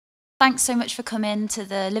Thanks so much for coming to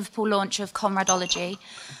the Liverpool launch of Conradology.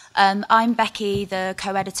 I'm Becky, the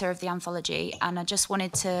co-editor of the anthology, and I just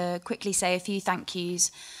wanted to quickly say a few thank yous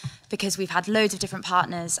because we've had loads of different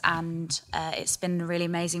partners and it's been a really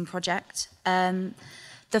amazing project.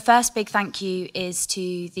 The first big thank you is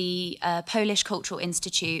to the Polish Cultural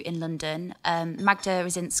Institute in London. Magda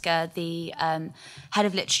Rysynska, the head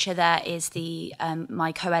of literature there, is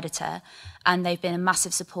my co-editor, and they've been a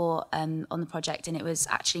massive support on the project, and it was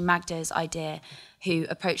actually Magda's idea who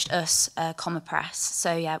approached us, Comma Press.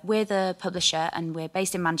 So yeah, we're the publisher and we're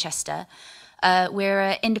based in Manchester. We're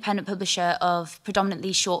an independent publisher of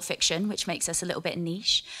predominantly short fiction, which makes us a little bit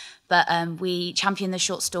niche, but we champion the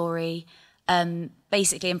short story,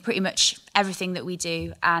 basically in pretty much everything that we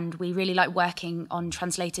do, and we really like working on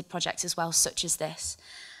translated projects as well, such as this.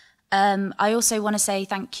 I also want to say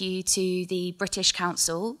thank you to the British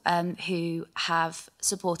Council who have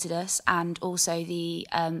supported us, and also the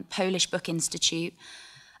Polish Book Institute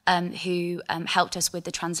who helped us with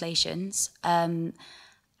the translations. And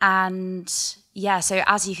yeah, so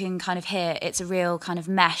as you can kind of hear, it's a real kind of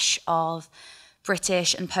mesh of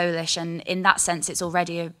British and Polish, and in that sense it's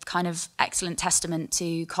already a kind of excellent testament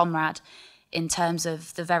to Conrad in terms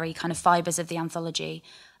of the very kind of fibres of the anthology.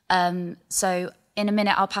 So in a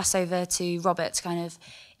minute I'll pass over to Robert to kind of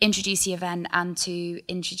introduce the event and to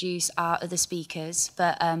introduce our other speakers,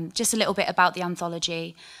 but just a little bit about the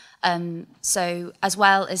anthology. So as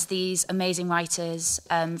well as these amazing writers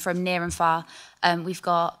from near and far, we've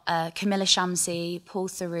got Camilla Shamsi, Paul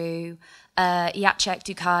Theroux, Jacek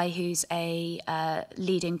Dukaj, who's a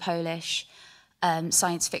leading Polish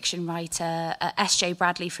science fiction writer, S.J.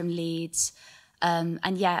 Bradley from Leeds.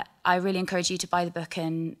 And yeah, I really encourage you to buy the book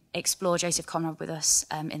and explore Joseph Conrad with us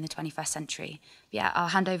in the 21st century. But yeah, I'll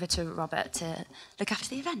hand over to Robert to look after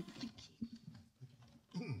the event. Thank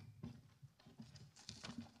you.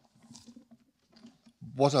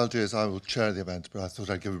 What I'll do is I will chair the event, but I thought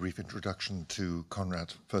I'd give a brief introduction to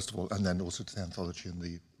Conrad, first of all, and then also to the anthology and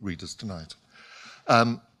the readers tonight.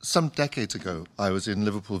 Some decades ago, I was in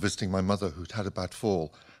Liverpool visiting my mother, who'd had a bad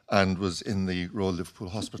fall and was in the Royal Liverpool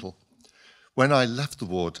Hospital. When I left the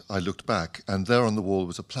ward, I looked back, and there on the wall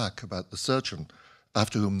was a plaque about the surgeon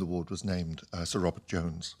after whom the ward was named, Sir Robert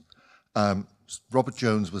Jones. Robert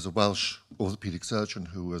Jones was a Welsh orthopaedic surgeon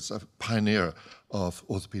who was a pioneer of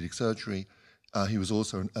orthopaedic surgery. He was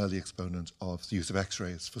also an early exponent of the use of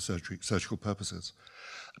X-rays for surgical purposes.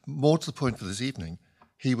 More to the point for this evening,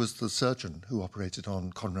 he was the surgeon who operated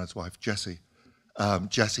on Conrad's wife, Jessie.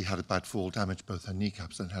 Jessie had a bad fall, damaged both her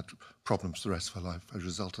kneecaps, and had problems the rest of her life as a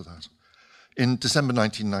result of that. In December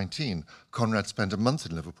 1919, Conrad spent a month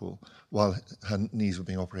in Liverpool while her knees were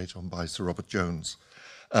being operated on by Sir Robert Jones.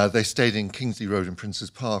 They stayed in Kingsley Road in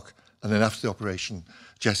Prince's Park, and then after the operation,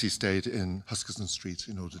 Jessie stayed in Huskisson Street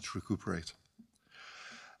in order to recuperate.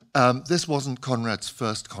 This wasn't Conrad's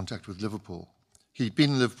first contact with Liverpool. He'd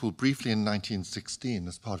been in Liverpool briefly in 1916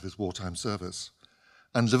 as part of his wartime service,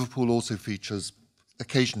 and Liverpool also features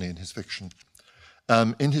occasionally in his fiction.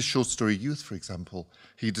 In his short story Youth, for example,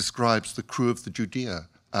 he describes the crew of the Judea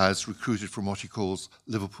as recruited from what he calls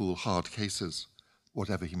Liverpool hard cases,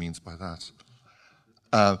 whatever he means by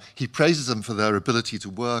that. He praises them for their ability to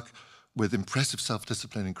work with impressive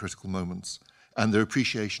self-discipline in critical moments and their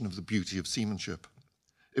appreciation of the beauty of seamanship.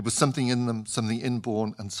 It was something in them, something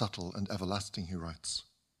inborn and subtle and everlasting, he writes.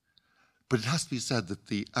 But it has to be said that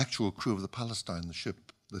the actual crew of the Palestine, the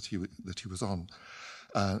ship that he was on,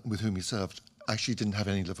 with whom he served, actually didn't have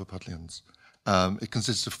any Liverpudlians. It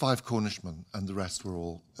consisted of 5 Cornishmen, and the rest were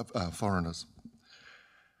all foreigners.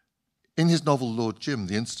 In his novel Lord Jim,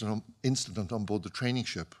 the incident on board the training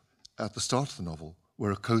ship at the start of the novel,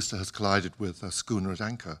 where a coaster has collided with a schooner at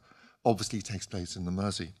anchor, obviously takes place in the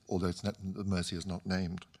Mersey, although the Mersey is not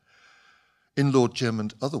named. In Lord Jim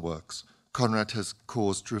and other works, Conrad has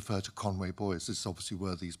cause to refer to Conway boys. This is obviously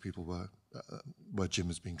where these people were, where Jim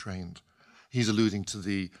is being trained. He's alluding to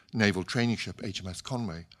the naval training ship HMS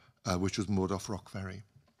Conway, which was moored off Rock Ferry.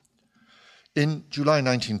 In July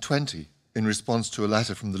 1920, in response to a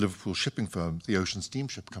letter from the Liverpool shipping firm, the Ocean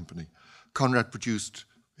Steamship Company, Conrad produced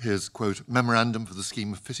his, quote, memorandum for the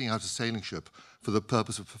scheme of fitting out a sailing ship for the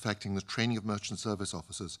purpose of perfecting the training of merchant service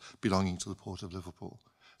officers belonging to the port of Liverpool.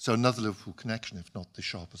 So another Liverpool connection, if not the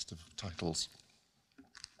sharpest of titles.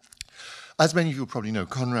 As many of you probably know,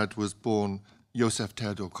 Conrad was born Joseph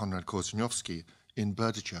Theodor Conrad Korzeniowski in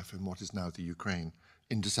Berdychev, in what is now the Ukraine,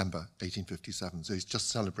 in December 1857. So he's just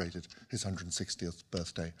celebrated his 160th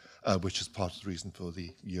birthday, which is part of the reason for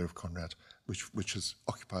the Year of Conrad, which has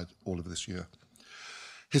occupied all of this year.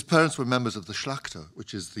 His parents were members of the Szlachta,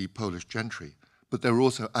 which is the Polish gentry, but they were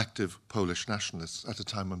also active Polish nationalists at a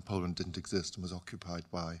time when Poland didn't exist and was occupied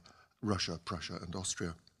by Russia, Prussia, and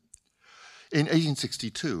Austria. In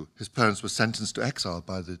 1862, his parents were sentenced to exile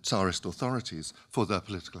by the Tsarist authorities for their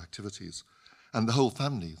political activities, and the whole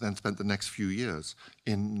family then spent the next few years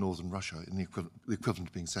in northern Russia, in the equivalent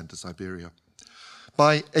of being sent to Siberia.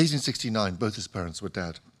 By 1869, both his parents were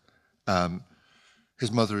dead.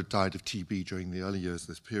 His mother had died of TB during the early years of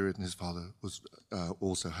this period, and his father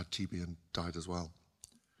also had TB and died as well.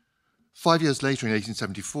 5 years later, in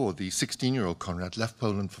 1874, the 16-year-old Conrad left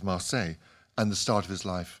Poland for Marseille and the start of his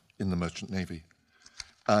life in the Merchant Navy.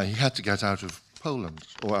 He had to get out of Poland,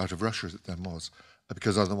 or out of Russia as it then was,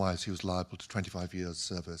 because otherwise he was liable to 25 years'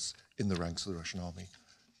 service in the ranks of the Russian army,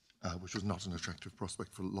 which was not an attractive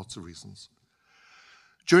prospect for lots of reasons.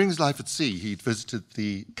 During his life at sea, he'd visited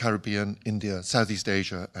the Caribbean, India, Southeast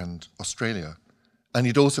Asia, and Australia, and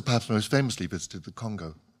he'd also perhaps most famously visited the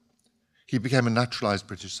Congo. He became a naturalized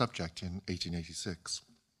British subject in 1886.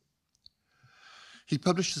 He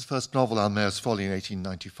published his first novel, Almayer's Folly, in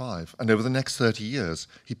 1895, and over the next 30 years,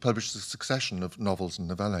 he published a succession of novels and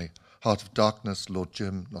novellae: Heart of Darkness, Lord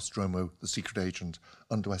Jim, Nostromo, The Secret Agent,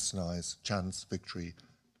 Under Western Eyes, Chance, Victory,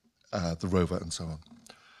 The Rover, and so on,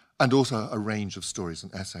 and also a range of stories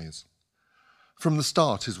and essays. From the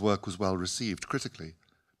start, his work was well received critically,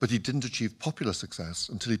 but he didn't achieve popular success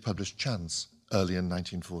until he published Chance early in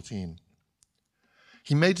 1914.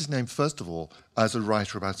 He made his name, first of all, as a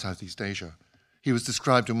writer about Southeast Asia. He was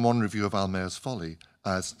described in one review of Almayer's Folly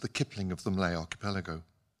as the Kipling of the Malay archipelago.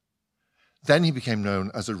 Then he became known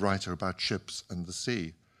as a writer about ships and the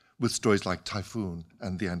sea, with stories like Typhoon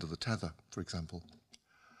and The End of the Tether, for example.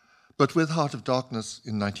 But with Heart of Darkness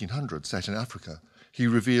in 1900, set in Africa, he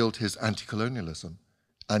revealed his anti-colonialism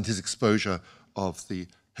and his exposure of the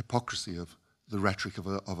hypocrisy of the rhetoric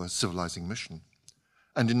of a civilizing mission.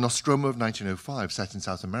 And in Nostromo of 1905, set in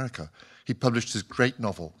South America, he published his great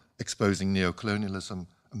novel exposing neo-colonialism,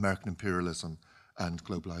 American imperialism, and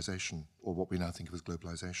globalization, or what we now think of as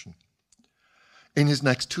globalization. In his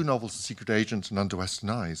next two novels, The Secret Agent and Under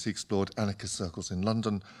Western Eyes, he explored anarchist circles in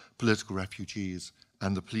London, political refugees,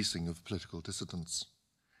 and the policing of political dissidents,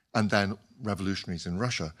 and then revolutionaries in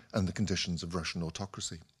Russia and the conditions of Russian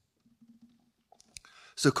autocracy.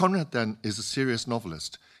 So Conrad then is a serious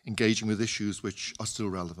novelist engaging with issues which are still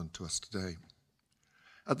relevant to us today.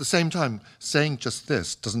 At the same time, saying just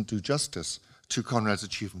this doesn't do justice to Conrad's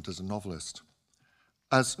achievement as a novelist.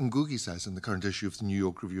 As Ngugi says in the current issue of the New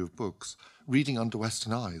York Review of Books, reading Under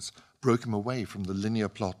Western Eyes broke him away from the linear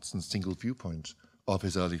plots and single viewpoint of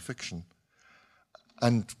his early fiction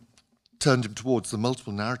and turned him towards the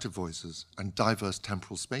multiple narrative voices and diverse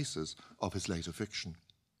temporal spaces of his later fiction.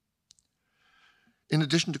 In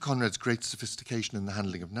addition to Conrad's great sophistication in the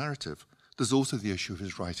handling of narrative, there's also the issue of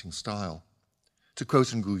his writing style. To quote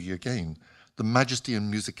Ngugi again, the majesty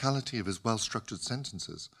and musicality of his well-structured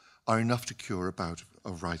sentences are enough to cure a bout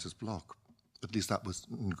of writer's block. At least that was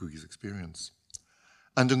Ngugi's experience.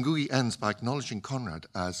 And Ngugi ends by acknowledging Conrad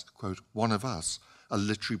as, quote, one of us, a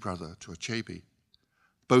literary brother to Achebe,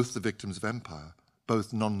 both the victims of empire,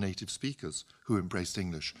 both non-native speakers who embraced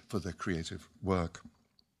English for their creative work.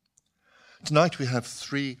 Tonight we have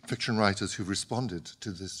three fiction writers who've responded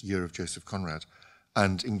to this Year of Joseph Conrad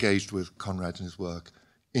and engaged with Conrad and his work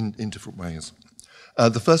in different ways.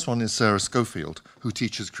 The first one is Sarah Schofield, who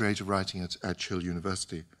teaches creative writing at Edge Hill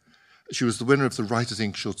University. She was the winner of the Writers'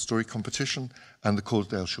 Inc. Short Story Competition and the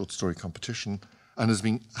Calderdale Short Story Competition, and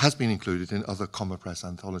has been included in other Comma Press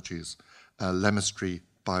anthologies, Lemistry,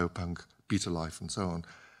 Biopunk, Beta Life, and so on.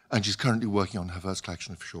 And she's currently working on her first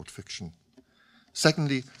collection of short fiction.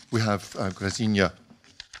 Secondly, we have Grażyna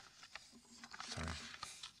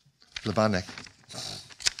Lewanek,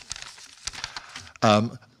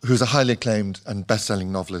 who's a highly acclaimed and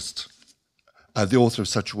best-selling novelist, the author of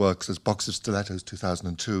such works as Box of Stilettos,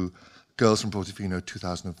 2002, Girls from Portofino,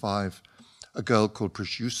 2005, A Girl Called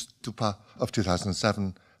Przystupa of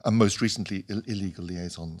 2007, and most recently, Illegal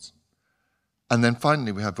Liaisons. And then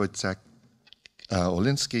finally, we have Wojciech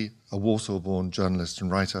Orliński, a Warsaw-born journalist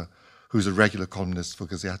and writer who's a regular columnist for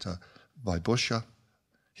Gazeta Wyborcza.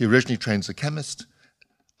 He originally trained as a chemist,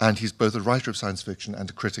 and he's both a writer of science fiction and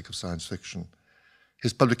a critic of science fiction.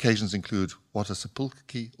 His publications include What Are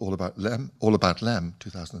Sepulki, All About Lem,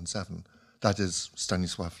 2007. That is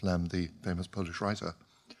Stanisław Lem, the famous Polish writer.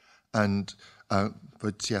 And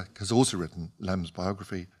Wojciech has also written Lem's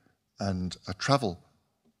biography and a travel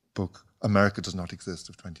book, America Does Not Exist,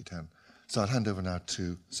 of 2010. So I'll hand over now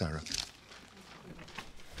to Sarah.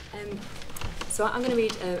 So I'm going to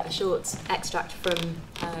read a short extract from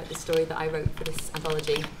the story that I wrote for this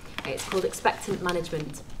anthology. It's called Expectant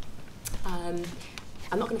Management.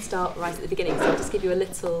 I'm not going to start right at the beginning, so I'll just give you a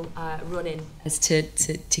little run-in. As to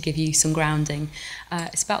give you some grounding.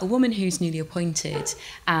 It's about a woman who's newly appointed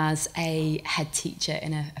as a head teacher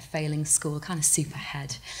in a failing school, kind of super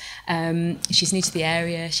head. She's new to the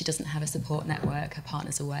area, she doesn't have a support network, her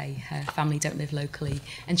partner's away, her family don't live locally,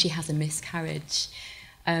 and she has a miscarriage.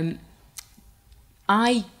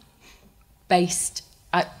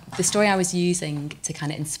 The story I was using to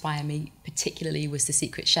kind of inspire me particularly was The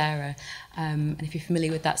Secret Sharer. And if you're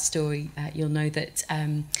familiar with that story, you'll know that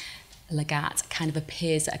Lagat kind of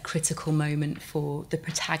appears at a critical moment for the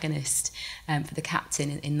protagonist, for the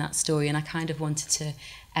captain in that story. And I kind of wanted to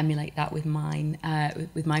emulate that with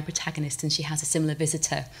my protagonist. And she has a similar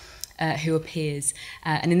visitor who appears.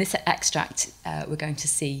 And in this extract, we're going to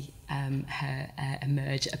see her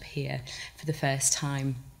appear for the first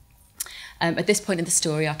time. At this point in the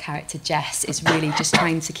story, our character Jess is really just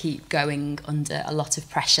trying to keep going under a lot of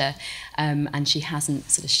pressure, and she hasn't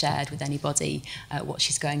sort of shared with anybody what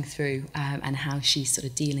she's going through and how she's sort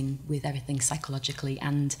of dealing with everything psychologically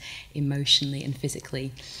and emotionally and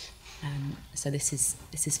physically. So this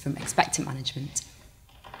is from Expectant Management.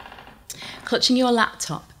 Clutching your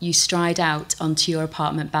laptop, you stride out onto your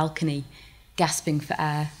apartment balcony, gasping for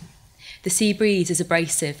air. The sea breeze is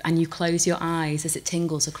abrasive and you close your eyes as it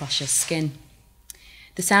tingles across your skin.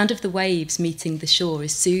 The sound of the waves meeting the shore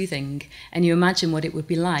is soothing, and you imagine what it would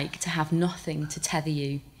be like to have nothing to tether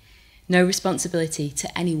you, no responsibility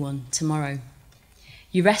to anyone tomorrow.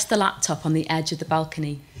 You rest the laptop on the edge of the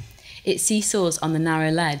balcony. It seesaws on the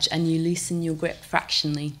narrow ledge and you loosen your grip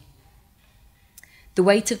fractionally. The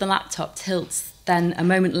weight of the laptop tilts, then a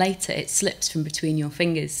moment later it slips from between your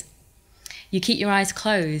fingers. You keep your eyes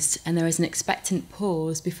closed and there is an expectant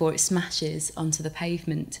pause before it smashes onto the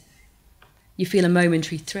pavement. You feel a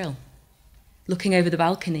momentary thrill, looking over the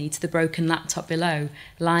balcony to the broken laptop below,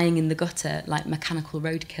 lying in the gutter like mechanical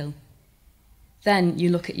roadkill. Then you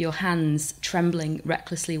look at your hands, trembling,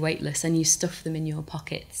 recklessly weightless, and you stuff them in your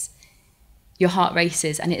pockets. Your heart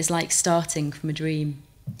races and it is like starting from a dream.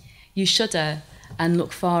 You shudder and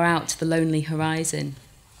look far out to the lonely horizon.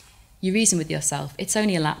 You reason with yourself, it's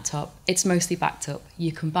only a laptop, it's mostly backed up,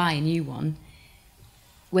 you can buy a new one.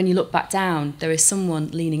 When you look back down, there is someone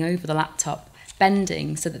leaning over the laptop,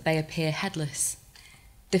 bending so that they appear headless.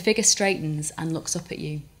 The figure straightens and looks up at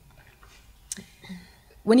you.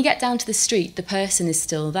 When you get down to the street, the person is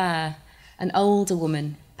still there, an older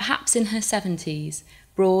woman, perhaps in her 70s,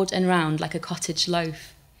 broad and round like a cottage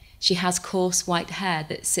loaf. She has coarse white hair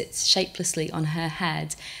that sits shapelessly on her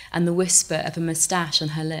head and the whisper of a moustache on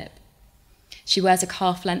her lip. She wears a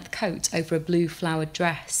calf-length coat over a blue flowered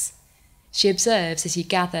dress. She observes as you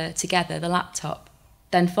gather together the laptop,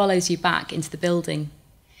 then follows you back into the building.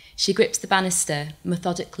 She grips the banister,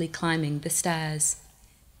 methodically climbing the stairs.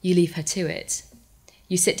 You leave her to it.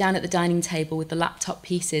 You sit down at the dining table with the laptop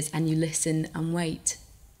pieces and you listen and wait.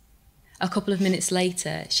 A couple of minutes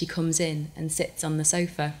later, she comes in and sits on the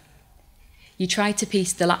sofa. You try to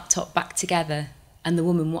piece the laptop back together and the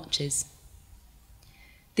woman watches.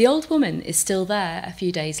 The old woman is still there a few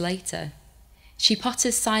days later. She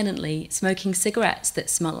potters silently, smoking cigarettes that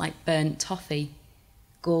smell like burnt toffee.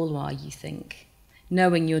 Gaulois, you think,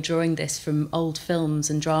 knowing you're drawing this from old films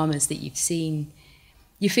and dramas that you've seen.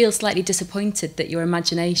 You feel slightly disappointed that your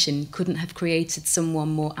imagination couldn't have created someone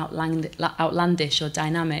more outlandish or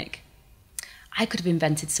dynamic. I could have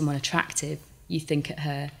invented someone attractive, you think at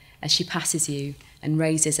her, as she passes you and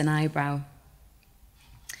raises an eyebrow.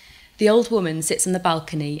 The old woman sits on the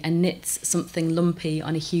balcony and knits something lumpy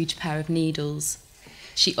on a huge pair of needles.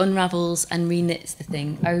 She unravels and reknits the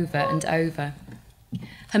thing over and over.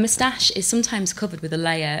 Her moustache is sometimes covered with a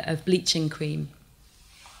layer of bleaching cream.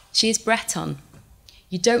 She is Breton.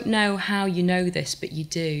 You don't know how you know this, but you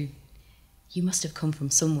do. You must have come from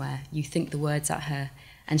somewhere, you think the words at her,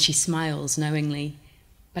 and she smiles knowingly.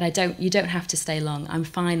 But you don't have to stay long, I'm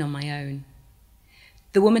fine on my own.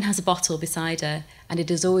 The woman has a bottle beside her, and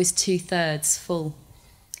it is always 2/3 full.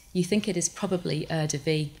 You think it is probably eau de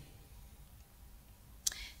vie.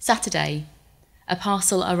 Saturday, a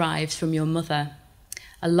parcel arrives from your mother,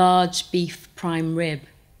 a large beef prime rib.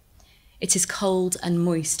 It is cold and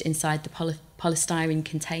moist inside the polystyrene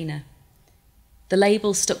container. The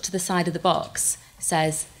label stuck to the side of the box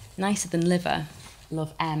says, "Nicer than liver,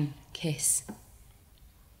 love M, kiss."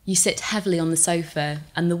 You sit heavily on the sofa,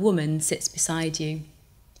 and the woman sits beside you.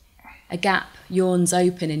 A gap yawns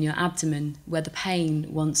open in your abdomen where the pain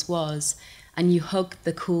once was, and you hug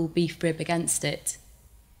the cool beef rib against it.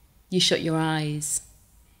 You shut your eyes.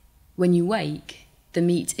 When you wake, the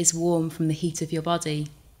meat is warm from the heat of your body.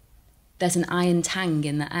 There's an iron tang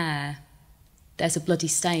in the air. there's a bloody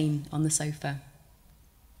stain on the sofa.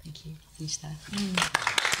 Thank you. Finish there.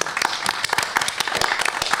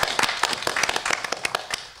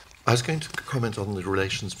 I was going to comment on the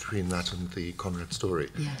relations between that and the Conrad story.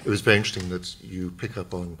 Yeah. It was very interesting that you pick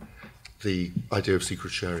up on the idea of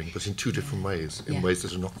secret sharing, but in two different ways, in ways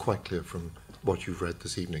that are not quite clear from what you've read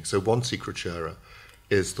this evening. So one secret sharer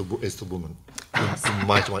is the woman, who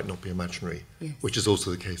might or might not be imaginary, which is also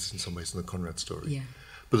the case in some ways in the Conrad story. Yeah.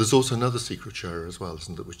 But there's also another secret sharer as well,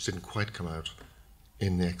 isn't there, which didn't quite come out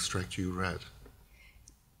in the extract you read.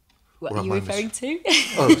 What are you referring to?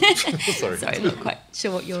 Oh, sorry. Sorry, I'm not quite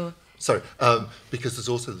sure what you're... Sorry, because there's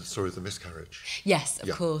also the story of the miscarriage. Yes, of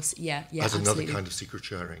course, yeah, As absolutely. another kind of secret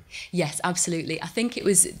sharing. Yes, absolutely. I think it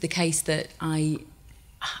was the case that I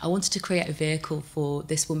wanted to create a vehicle for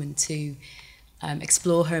this woman to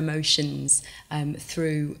explore her emotions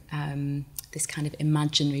through this kind of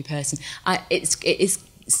imaginary person. It is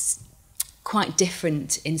quite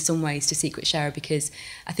different in some ways to Secret Sharer, because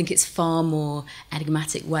I think it's far more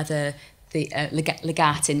enigmatic whether the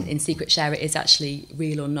Legat in Secret Sharer is actually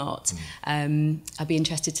real or not. I'd be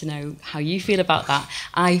interested to know how you feel about that.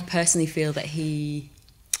 I personally feel that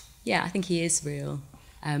I think he is real.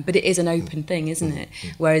 But it is an open thing, isn't it?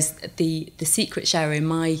 Whereas the secret sharer in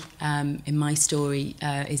my story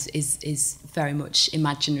is very much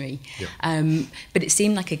imaginary. Yeah. But it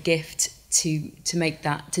seemed like a gift to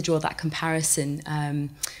draw that comparison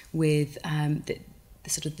with the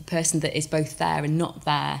sort of the person that is both there and not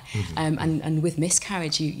there. And with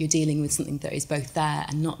miscarriage, you're dealing with something that is both there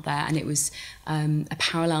and not there. And it was a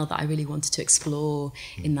parallel that I really wanted to explore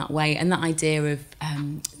in that way. And that idea of,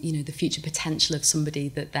 the future potential of somebody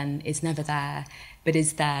that then is never there, but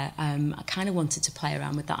is there. I kind of wanted to play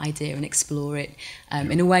around with that idea and explore it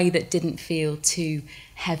in a way that didn't feel too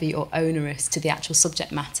heavy or onerous to the actual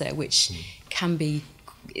subject matter, which can be,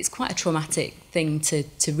 it's quite a traumatic thing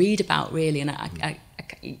to read about, really. And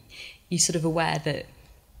you're sort of aware that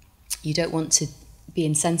you don't want to be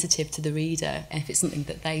insensitive to the reader if it's something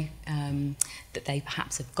that they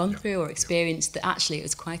perhaps have gone through or experienced. That actually it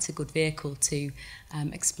was quite a good vehicle to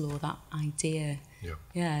explore that idea.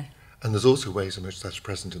 Yeah. And there's also ways in which that's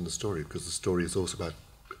present in the story, because the story is also about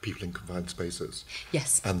people in confined spaces.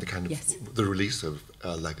 Yes. And the kind of the release of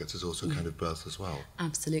legates is also kind of birth as well.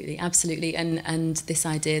 Absolutely. And this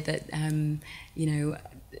idea that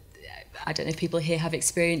I don't know if people here have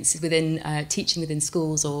experiences within teaching within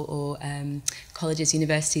schools or colleges,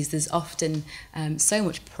 universities. There's often so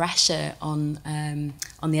much pressure on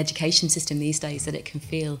the education system these days that it can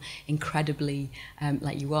feel incredibly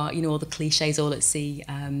like you are, all the cliches, all at sea,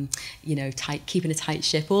 keeping a tight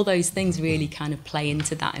ship. All those things really kind of play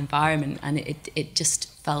into that environment, and it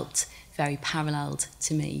just felt very paralleled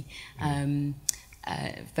to me. And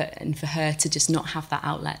for her to just not have that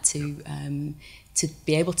outlet to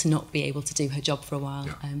be able to not be able to do her job for a while.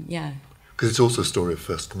 Because it's also a story of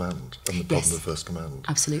first command and the problem of first command.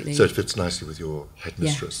 Absolutely. So it fits nicely with your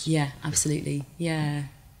headmistress. Yeah, absolutely. Yeah.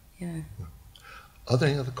 Are there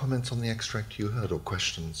any other comments on the extract you heard or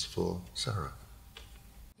questions for Sarah?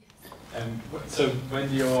 So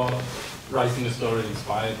when you're writing a story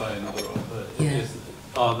inspired by another author,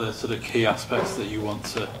 are there sort of key aspects that you want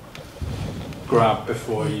to grab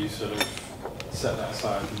before you sort of set that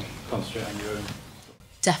aside and concentrate on your own?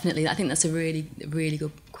 Definitely. I think that's a really, really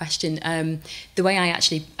good question. The way I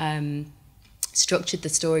actually structured the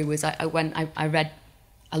story was I read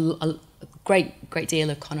a great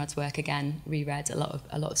deal of Conrad's work again, reread a lot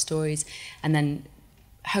of stories, and then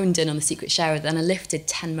honed in on the secret sharer. Then I lifted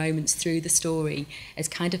 10 moments through the story as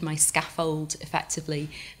kind of my scaffold, effectively,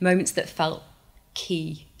 moments that felt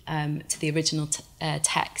key to the original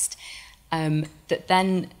text, that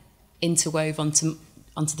then interwove onto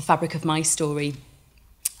the fabric of my story.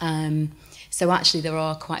 So actually there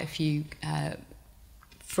are quite a few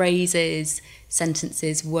phrases,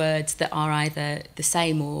 sentences, words that are either the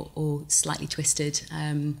same or slightly twisted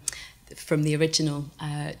from the original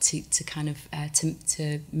to kind of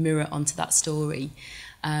to mirror onto that story.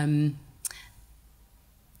 And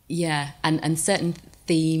certain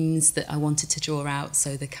themes that I wanted to draw out,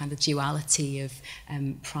 so the kind of duality of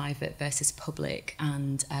private versus public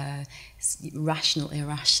and rational,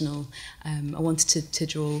 irrational. I wanted to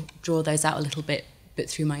draw those out a little bit, but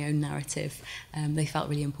through my own narrative. They felt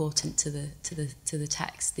really important to the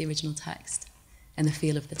text, the original text, and the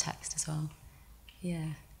feel of the text as well.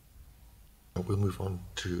 Yeah. We'll move on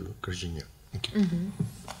to Virginia. Thank you. Mm-hmm.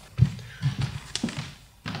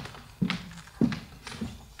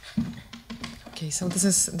 Okay, so this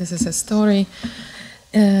is a story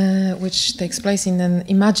which takes place in an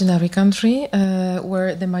imaginary country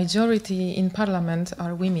where the majority in parliament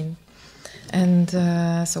are women. And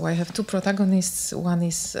so I have two protagonists. One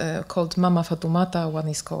is called Mama Fatoumata, one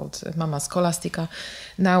is called Mama Scholastica.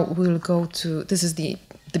 Now we'll go to, this is the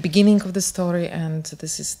beginning of the story, and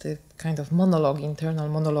this is the kind of monologue, internal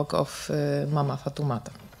monologue of Mama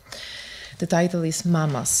Fatoumata. The title is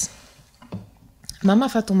Mamas. Mama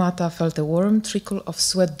Fatoumata felt a warm trickle of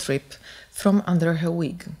sweat drip from under her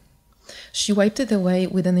wig. She wiped it away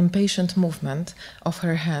with an impatient movement of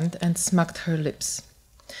her hand and smacked her lips.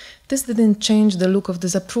 This didn't change the look of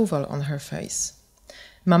disapproval on her face.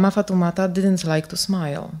 Mama Fatoumata didn't like to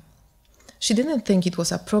smile. She didn't think it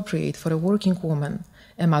was appropriate for a working woman,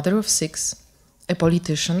 a mother of 6, a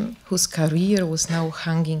politician whose career was now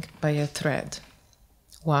hanging by a thread.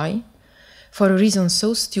 Why? For a reason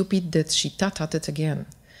so stupid that she tatted it again,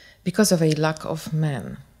 because of a lack of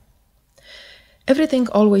men. Everything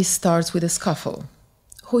always starts with a scuffle.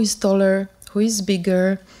 Who is taller? Who is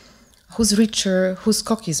bigger? Who's richer? Whose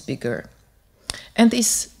cock is bigger? And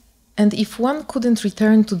if one couldn't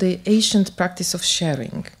return to the ancient practice of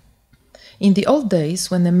sharing. In the old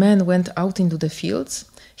days, when a man went out into the fields,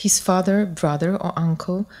 his father, brother, or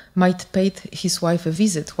uncle might pay his wife a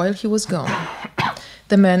visit while he was gone.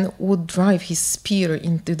 The man would drive his spear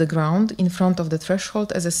into the ground in front of the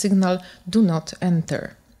threshold as a signal, "Do not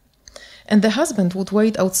enter." And the husband would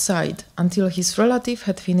wait outside until his relative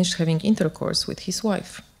had finished having intercourse with his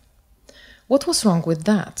wife. What was wrong with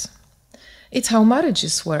that? It's how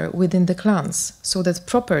marriages were within the clans, so that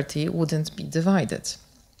property wouldn't be divided.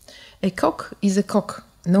 A cock is a cock,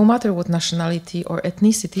 no matter what nationality or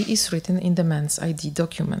ethnicity is written in the man's ID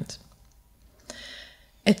document.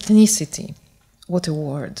 Ethnicity. What a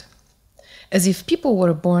word. As if people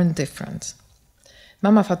were born different.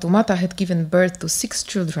 Mama Fatoumata had given birth to 6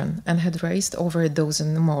 children and had raised over a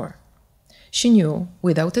dozen more. She knew,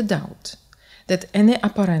 without a doubt, that any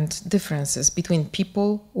apparent differences between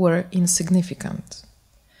people were insignificant.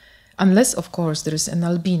 Unless, of course, there is an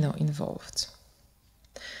albino involved.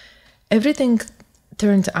 Everything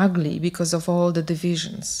turned ugly because of all the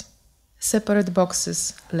divisions. Separate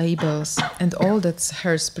boxes, labels, and all that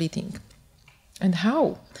hair-splitting. And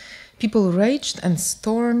how? People raged and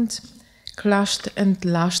stormed, clashed and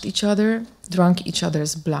lashed each other, drank each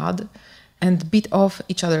other's blood, and bit off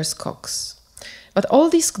each other's cocks. But all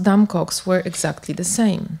these dumb cocks were exactly the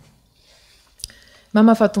same.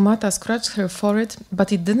 Mama Fatoumata scratched her forehead,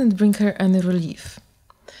 but it didn't bring her any relief.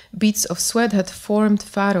 Beads of sweat had formed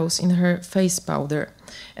furrows in her face powder,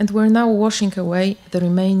 and were now washing away the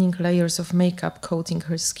remaining layers of makeup coating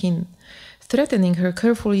her skin, threatening her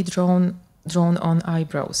carefully drawn-on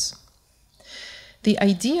eyebrows. The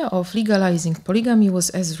idea of legalizing polygamy was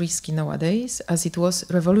as risky nowadays as it was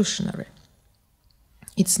revolutionary.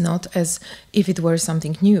 It's not as if it were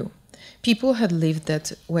something new. People had lived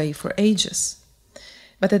that way for ages.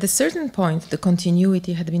 But at a certain point, the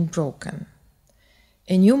continuity had been broken.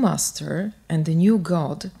 A new master and a new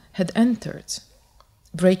god had entered,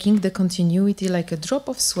 breaking the continuity like a drop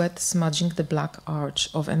of sweat smudging the black arch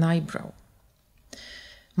of an eyebrow.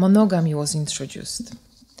 Monogamy was introduced.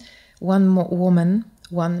 One woman,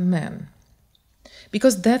 one man.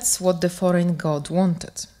 Because that's what the foreign god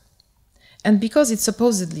wanted. And because it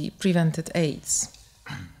supposedly prevented AIDS.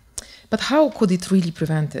 But how could it really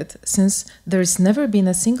prevent it, since there's never been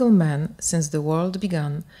a single man since the world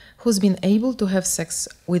began who's been able to have sex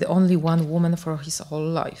with only one woman for his whole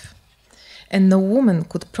life? And no woman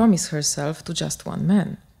could promise herself to just one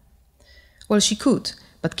man. Well, she could,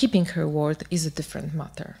 but keeping her word is a different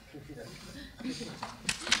matter.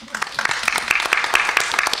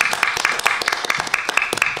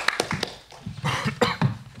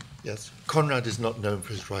 Yes, Conrad is not known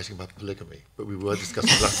for his writing about polygamy, but we were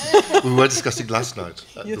discussing last night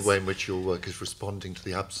Yes. the way in which your work is responding to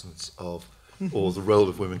the absence of, or the role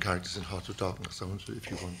of women characters in Heart of Darkness. I wonder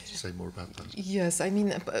if you wanted to say more about that. Yes, I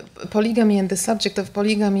mean, polygamy and the subject of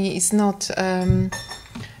polygamy is not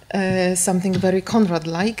something very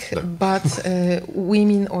Conrad-like, No. but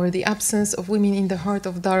women, or the absence of women in the Heart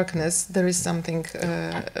of Darkness, there is something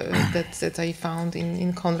that I found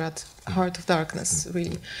in Conrad, Heart of Darkness,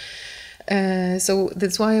 really. So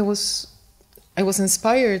that's why I was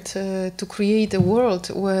inspired to create a world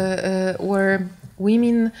where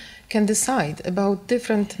women can decide about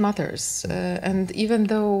different matters. And even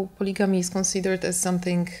though polygamy is considered as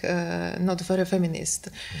something not very feminist,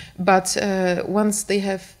 but once they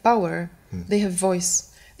have power, they have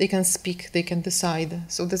voice, they can speak, they can decide.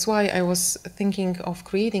 So that's why I was thinking of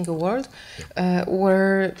creating a world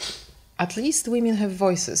where at least women have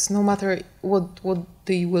voices, no matter what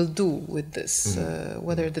they will do with this,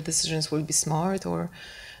 whether the decisions will be smart or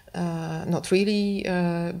not really,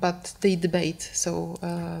 but they debate. So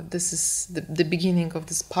this is the beginning of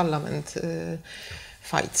this parliament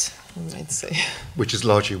fight, I might say. Which is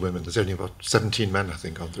largely women. There's only about 17 men, I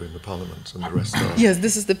think, aren't there, in the parliament, and the rest are... Yes,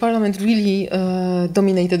 this is the parliament really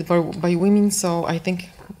dominated by women, so I think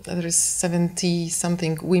there is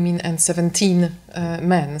 70-something women and 17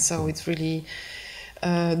 men, so it's really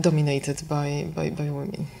dominated by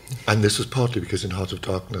women. And this was partly because in Heart of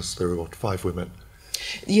Darkness there were, what, 5 women?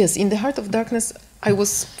 Yes, in the Heart of Darkness I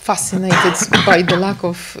was fascinated by the lack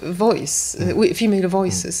of voice, female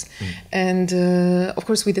voices. And of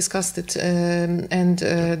course we discussed it, and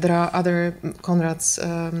there are other Conrad's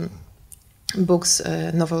books,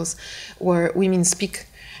 novels, where women speak.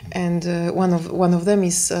 And one of them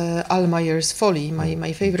is Almayer's Folly,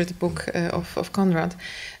 my favorite book of Conrad.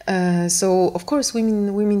 So of course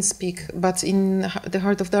women speak, but in the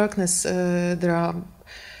Heart of Darkness there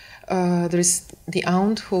is the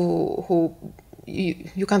aunt who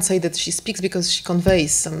you can't say that she speaks because she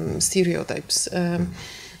conveys some stereotypes.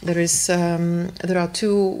 There are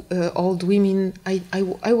 2 old women.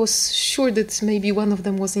 I was sure that maybe one of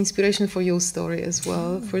them was inspiration for your story as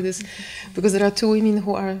well, for this, because there are 2 women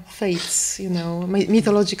who are fates,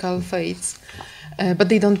 mythological fates, but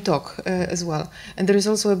they don't talk as well. And there is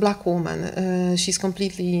also a black woman. She's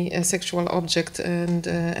completely a sexual object,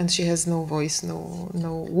 and she has no voice,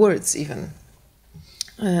 no words even.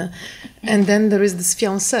 And then there is this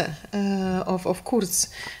fiancée of Kurt's,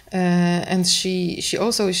 and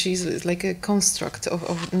she's like a construct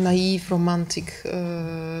of naive romantic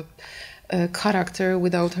character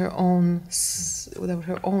without her own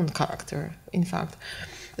character, in fact.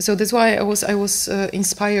 So that's why I was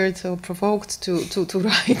inspired or provoked to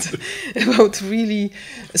write about really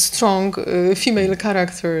strong female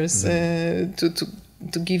characters,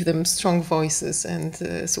 to give them strong voices, and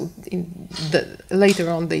so later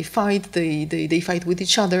on they fight. They fight with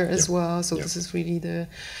each other as well. So this is really the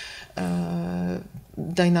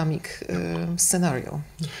dynamic scenario.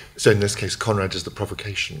 So in this case, Conrad is the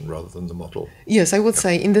provocation rather than the model. Yes, I would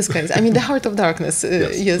say in this case. I mean, The Heart of Darkness.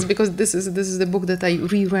 Yes, because this is the book that I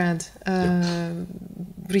reread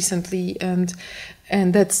recently, and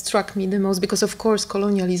that struck me the most, because of course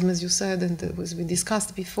colonialism, as you said, and as we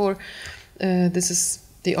discussed before. This is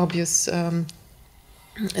the obvious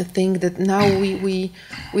thing that now we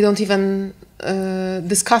don't even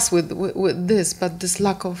discuss with this, but this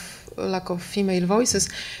lack of female voices.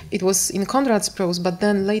 It was in Conrad's prose, but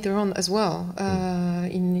then later on as well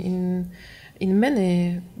in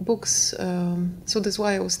many books. So that's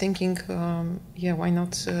why I was thinking, why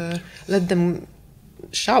not let them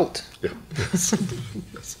shout? Yeah. Yes.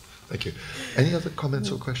 Yes. Thank you. Any other comments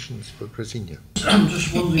or questions for Brezina? I'm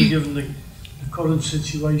just wondering, given the current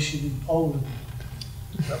situation in Poland,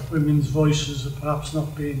 that women's voices are perhaps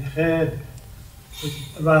not being heard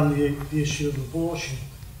around the issue of abortion.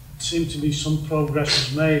 It seemed to me some progress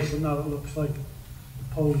was made, but now it looks like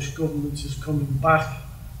the Polish government is coming back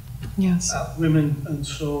at women, and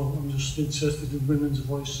so I'm just interested in women's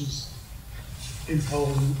voices in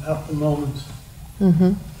Poland at the moment.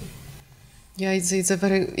 Mm-hmm. Yeah, it's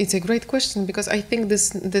a great question, because I think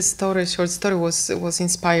this short story was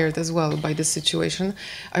inspired as well by this situation.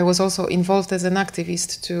 I was also involved as an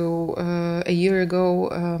activist a year ago,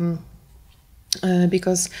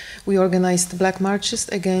 because we organized black marches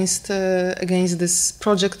against this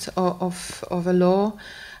project of a law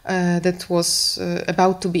that was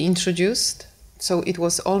about to be introduced. So it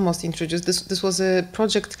was almost introduced. This was a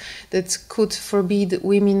project that could forbid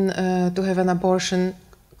women to have an abortion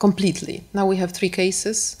completely. Now we have 3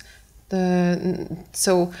 cases.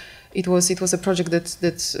 So it was a project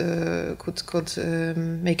that could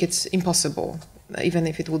make it impossible, even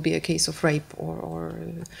if it would be a case of rape or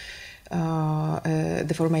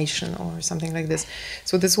deformation or something like this.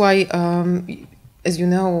 So that's why, as you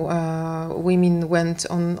know, women went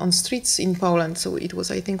on streets in Poland. So it was,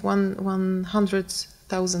 I think,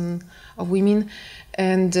 100,000 of women,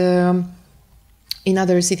 and in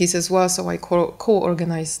other cities as well. So I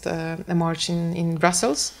co-organized a march in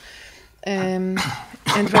Brussels, and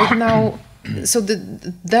right now, so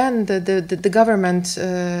the government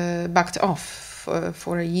backed off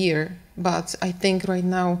for a year, but I think right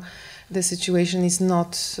now the situation is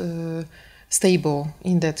not stable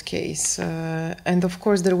in that case. And of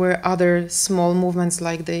course there were other small movements,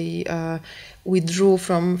 like they withdrew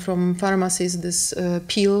from pharmacies this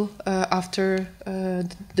pill after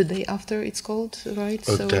the day after, it's called, right?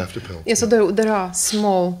 Oh, so, day after pill. Yeah, so there are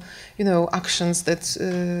small, actions that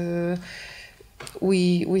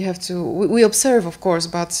we have to we observe, of course,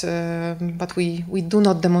 but we do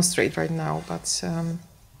not demonstrate right now. But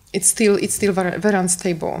it's still very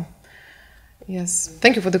unstable. Yes,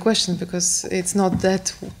 thank you for the question, because it's not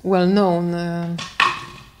that well known,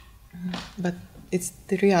 but it's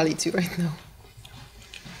the reality right now.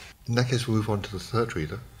 In that case, we'll move on to the third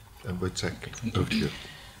reader, and Wojciech, over to you.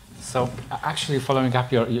 So, actually, following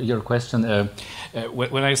up your question,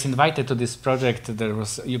 when I was invited to this project, there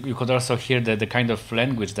was you could also hear the kind of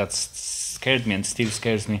language that scared me and still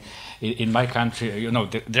scares me. In my country, you know,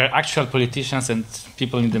 there are actual politicians and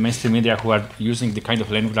people in the mainstream media who are using the kind of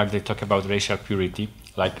language like they talk about racial purity,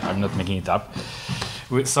 like I'm not making it up.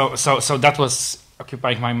 So that was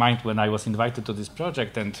occupying my mind when I was invited to this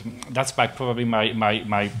project, and that's why probably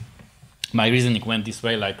my reasoning went this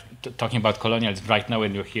way, like talking about colonialism right now,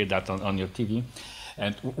 when you hear that on your TV.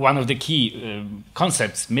 And one of the key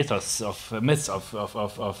myths of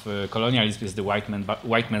colonialism is the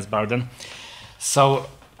white man's burden. So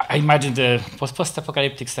I imagine the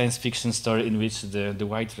post-apocalyptic science fiction story in which the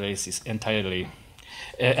white race is entirely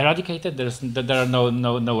eradicated. There are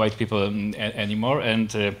no white people anymore,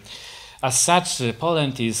 and as such,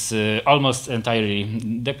 Poland is almost entirely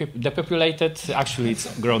depopulated. Actually, it's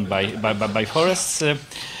grown by forests,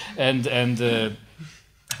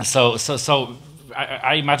 so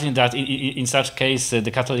I imagine that in such case,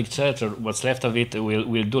 the Catholic Church, or what's left of it,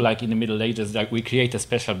 will do like in the Middle Ages, that we create a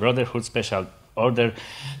special brotherhood, special order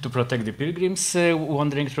to protect the pilgrims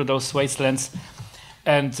wandering through those wastelands.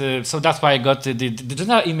 And so that's why I got the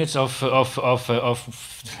general image of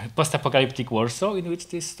post-apocalyptic Warsaw, in which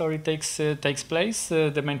this story takes place.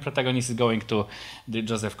 The main protagonist is going to the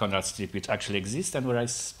Joseph Conrad strip, which actually exists and where I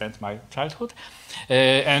spent my childhood.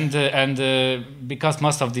 Because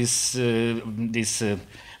most of these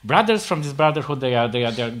brothers from this brotherhood,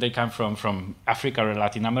 they come from Africa or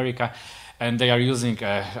Latin America, and they are using,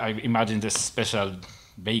 I imagine, this special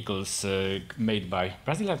vehicles made by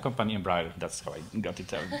Brazilian company Embraer. That's how I got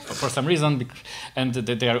it for some reason. And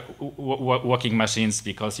they are walking machines,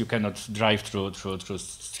 because you cannot drive through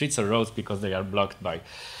streets or roads because they are blocked by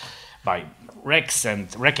wrecks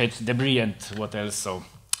and wreckage, debris, and what else. So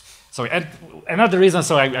and another reason.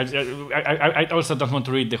 So I also don't want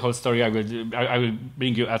to read the whole story. I will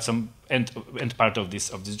bring you at some end part of this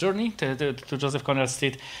journey to Joseph Conrad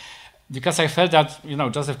Street. Because I felt that, you know,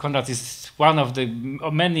 Joseph Conrad is one of the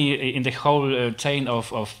many in the whole chain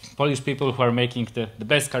of Polish people who are making the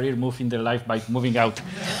best career move in their life by moving out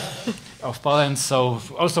of Poland. So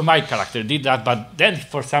also my character did that, but then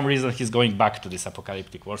for some reason he's going back to this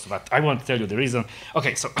apocalyptic war. So but I won't tell you the reason.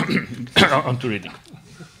 Okay, so on to reading.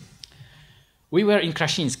 We were in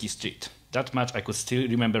Krasiński Street. That much I could still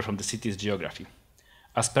remember from the city's geography.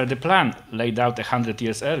 As per the plan laid out 100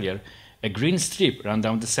 years earlier, a green strip ran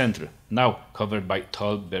down the center, now covered by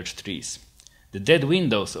tall birch trees. The dead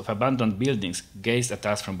windows of abandoned buildings gazed at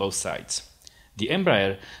us from both sides. The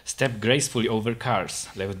Embraer stepped gracefully over cars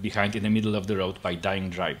left behind in the middle of the road by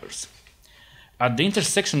dying drivers. At the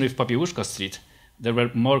intersection with Popiełuszko Street, there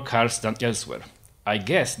were more cars than elsewhere. I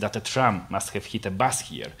guess that a tram must have hit a bus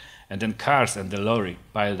here, and then cars and the lorry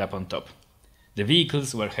piled up on top. The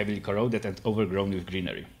vehicles were heavily corroded and overgrown with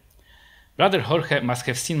greenery. Brother Jorge must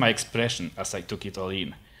have seen my expression as I took it all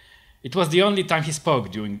in. It was the only time he spoke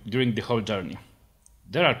during the whole journey.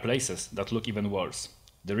 There are places that look even worse.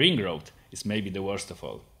 The ring road is maybe the worst of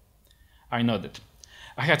all. I nodded.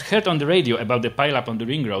 I had heard on the radio about the pileup on the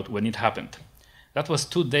ring road when it happened. That was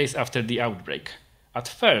 2 days after the outbreak. At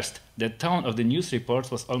first, the tone of the news reports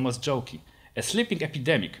was almost jokey. A sleeping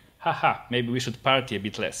epidemic. Haha, maybe we should party a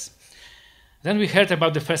bit less. Then we heard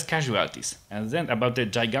about the first casualties, and then about the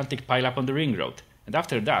gigantic pileup on the ring road. And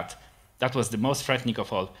after that was the most frightening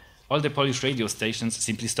of all the Polish radio stations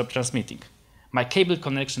simply stopped transmitting. My cable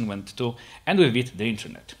connection went too, and with it the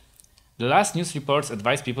internet. The last news reports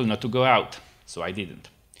advised people not to go out, so I didn't.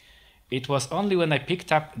 It was only when I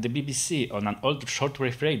picked up the BBC on an old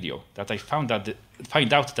shortwave radio that I find out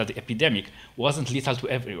that the epidemic wasn't lethal to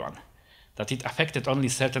everyone, that it affected only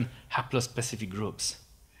certain haplospecific groups.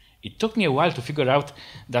 It took me a while to figure out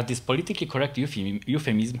that this politically correct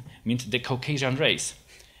euphemism meant the Caucasian race,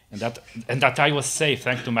 and that I was safe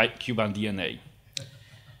thanks to my Cuban DNA.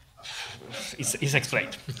 It's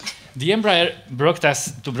explained. The Embraer brought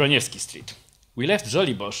us to Broniewski Street. We left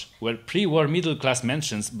Żoliborz, where pre-war middle-class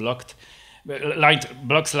mansions blocks lined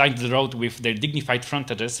the road with their dignified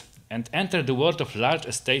frontages, and entered the world of large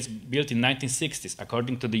estates built in 1960s,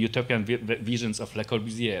 according to the utopian visions of Le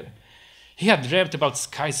Corbusier. He had dreamt about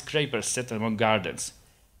skyscrapers set among gardens.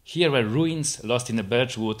 Here were ruins lost in a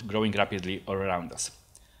birch wood growing rapidly all around us.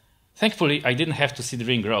 Thankfully, I didn't have to see the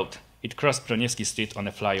ring road. It crossed Broniewski Street on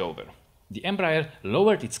a flyover. The Embraer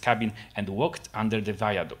lowered its cabin and walked under the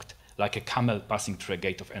viaduct, like a camel passing through a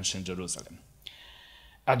gate of ancient Jerusalem.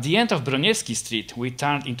 At the end of Broniewski Street, we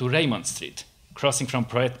turned into Raymond Street, crossing from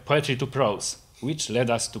poetry to prose, which led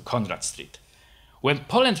us to Conrad Street. When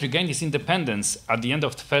Poland regained its independence at the end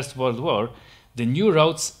of the First World War, the new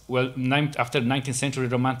roads were named after 19th century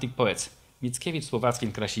Romantic poets, Mickiewicz, Słowacki,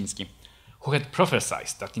 and Krasiński, who had prophesied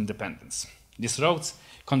that independence. These roads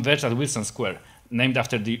converged at Wilson Square, named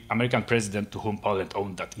after the American president to whom Poland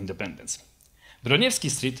owed that independence. Broniewski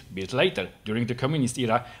Street, built later, during the communist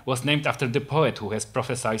era, was named after the poet who has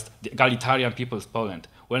prophesied the egalitarian people's Poland,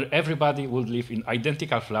 where everybody would live in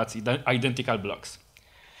identical flats, in identical blocks.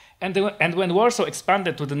 And when Warsaw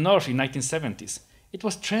expanded to the north in the 1970s, it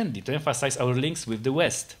was trendy to emphasize our links with the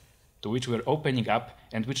West, to which we were opening up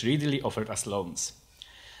and which readily offered us loans.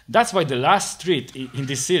 That's why the last street in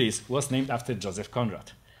this series was named after Joseph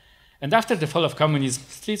Conrad. And after the fall of communism,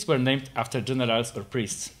 streets were named after generals or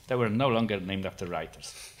priests. They were no longer named after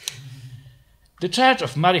writers. The Church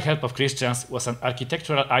of Mary Help of Christians was an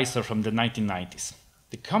architectural eyesore from the 1990s.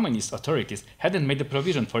 The communist authorities hadn't made a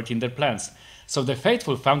provision for it in their plans, so the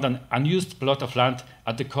faithful found an unused plot of land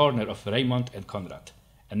at the corner of Raymond and Conrad,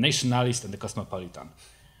 a nationalist and a cosmopolitan.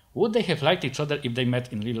 Would they have liked each other if they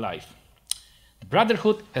met in real life? The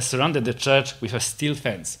Brotherhood has surrounded the church with a steel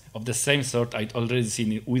fence of the same sort I'd already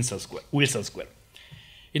seen in Wilson Square.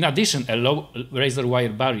 In addition, a low razor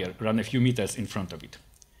wire barrier ran a few meters in front of it.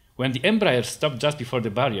 When the Embraer stopped just before the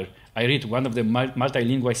barrier, I read one of the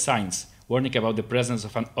multilingual signs warning about the presence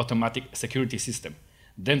of an automatic security system,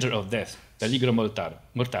 danger of death, peligro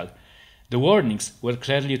mortal. The warnings were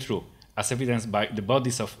clearly true, as evidenced by the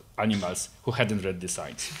bodies of animals who hadn't read the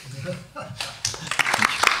signs.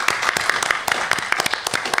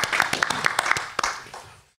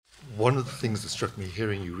 One of the things that struck me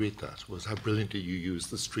hearing you read that was how brilliantly you used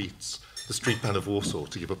the street plan of Warsaw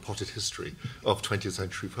to give a potted history of 20th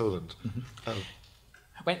century Poland.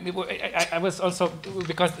 I was also,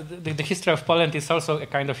 because the history of Poland is also a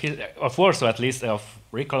kind of Warsaw at least, of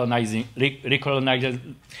colonizing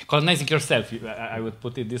yourself, I would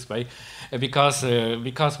put it this way, because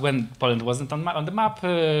when Poland wasn't on the map,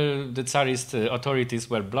 the Tsarist authorities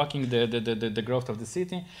were blocking the growth of the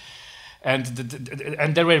city. And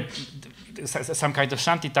there were some kind of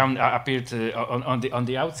shanty town appeared on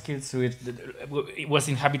the outskirts. It was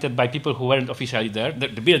inhabited by people who weren't officially there.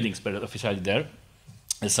 The buildings were officially there.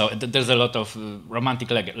 So there's a lot of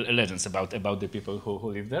romantic legends about the people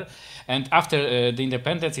who lived there. And after the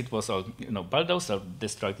independence, it was all bulldozed or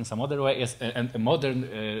destroyed in some other way. And modern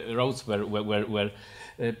roads were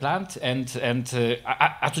planned. And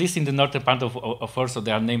at least in the northern part of Warsaw,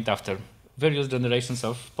 they are named after various generations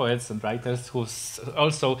of poets and writers who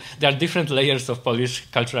also, there are different layers of Polish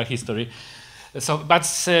cultural history. So, but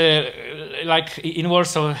like in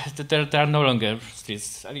Warsaw, there are no longer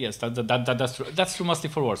streets. Yes, that's true mostly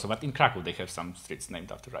for Warsaw. But in Krakow, they have some streets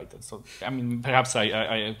named after writers. So, I mean, perhaps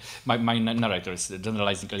my narrator is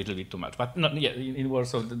generalizing a little bit too much. But yeah, in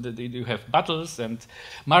Warsaw, you have battles and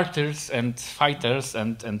martyrs and fighters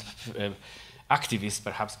and activists,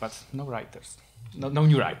 perhaps, but no writers. No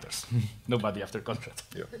new writers. Nobody after Conrad.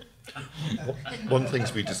 Yeah. One of the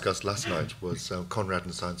things we discussed last night was Conrad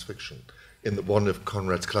and science fiction. In that one of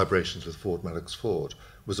Conrad's collaborations with Ford Madox Ford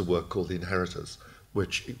was a work called The Inheritors,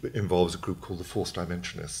 which involves a group called the Fourth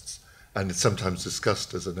Dimensionists. And it's sometimes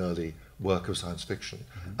discussed as an early work of science fiction.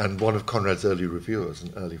 Mm-hmm. And one of Conrad's early reviewers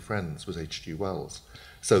and early friends was H.G. Wells.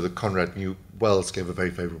 So that Conrad knew Wells gave a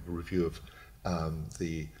very favourable review of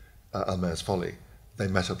the Almayer's Folly. They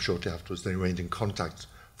met up shortly afterwards. They remained in contact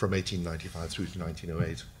from 1895 through to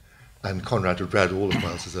 1908. And Conrad had read all of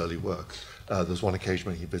Wells's early work. There's one occasion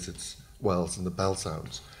when he visits Wells and the bell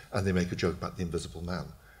sounds, and they make a joke about the invisible man.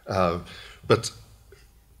 But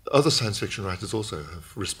other science fiction writers also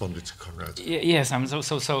have responded to Conrad. Yes, I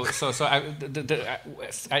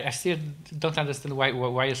still don't understand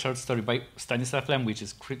why a short story by Stanisław Lem, which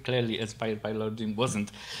is clearly inspired by Lord Jim,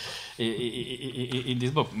 wasn't in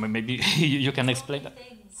this book. Maybe you can explain that.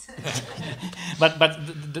 but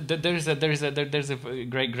there's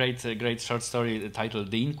a great short story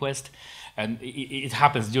titled The Inquest. And it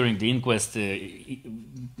happens during the inquest,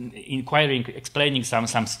 explaining some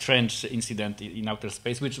strange incident in outer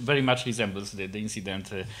space, which very much resembles the incident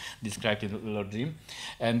described in Lord Jim.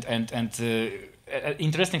 And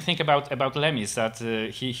interesting thing about Lem is that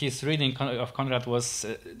his reading of Conrad was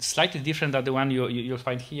slightly different than the one you'll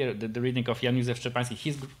find here, the reading of Jan Józef Szczepański,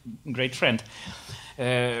 his great friend.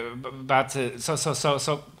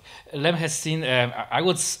 So Lem has seen, I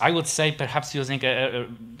would say, perhaps using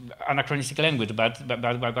anachronistic language, but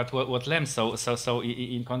what Lem saw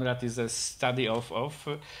in Conrad is a study of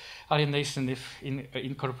Alienation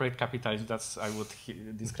in Corporate Capitalism. That's I would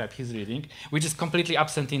describe his reading, which is completely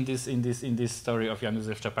absent in this story of Jan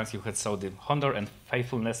Józef Szczepański, who had saw the honor and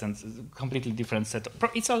faithfulness and completely different set.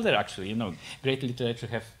 It's all there actually. You know, great literature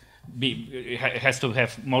has to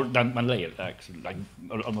have more than one layer, actually, like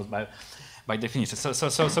almost by definition. So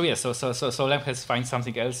Lamb has find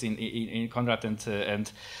something else in Conrad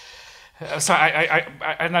and so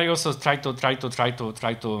I also try to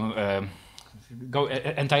go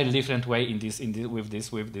an entirely different way with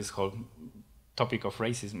this whole topic of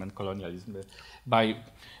racism and colonialism by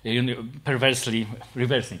perversely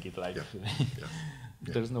reversing it. Like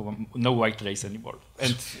there's no white race anymore,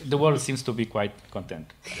 and the world seems to be quite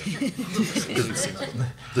content.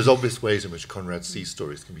 There's obvious ways in which Conrad sees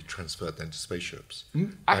stories can be transferred then to spaceships.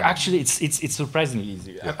 Actually, it's surprisingly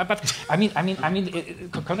easy. But I mean,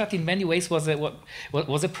 Conrad in many ways was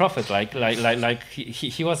a prophet. Like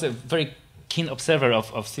he was a very keen observer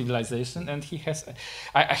of civilization, and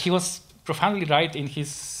he was profoundly right in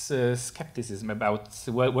his skepticism about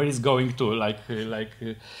where it's going to.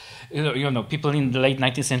 People in the late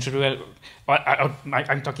 19th century.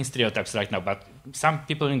 I'm talking stereotypes right now, but some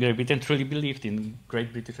people in Great Britain truly believed in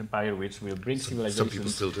Great British Empire, which will bring civilization. Some people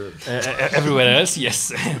still do. Everywhere else,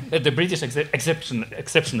 yes. The British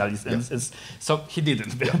exceptionalism. So he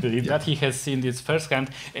didn't believe that. He has seen this firsthand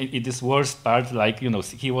in this worst part.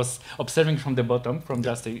 He was observing from the bottom, from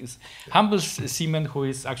just a humble seaman who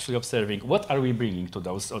is actually observing what are we bringing to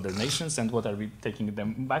those other nations and what are we taking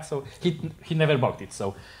them back. So he never bought it.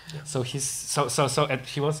 So and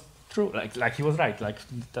he was true. Like he was right. Like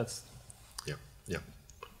that's. Yeah,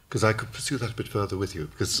 because I could pursue that a bit further with you,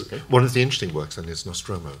 because one of the interesting works then is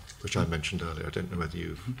Nostromo, which I mentioned earlier. I don't know whether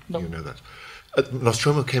you know that.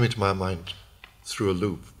 Nostromo came into my mind through a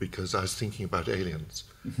loop because I was thinking about aliens,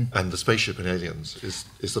 and the spaceship in Aliens is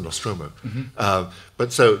the Nostromo.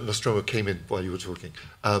 But so Nostromo came in while you were talking.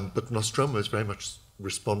 But Nostromo is very much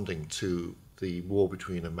responding to the war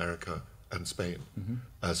between America and Spain.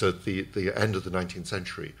 So at the end of the 19th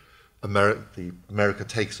century, America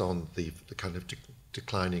takes on the kind of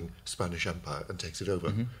declining Spanish Empire and takes it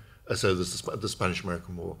over. So there's the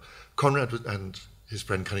Spanish-American War. Conrad and his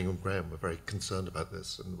friend Cunningham Graham were very concerned about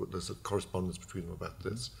this, and there's a correspondence between them about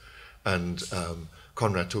this. And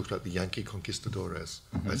Conrad talked about the Yankee conquistadores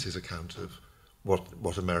as his account of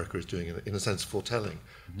what America is doing, in a sense foretelling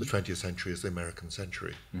the 20th century as the American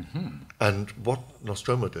century. And what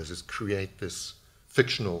Nostromo does is create this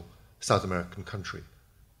fictional South American country.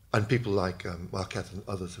 And people like Marquette and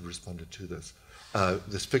others have responded to this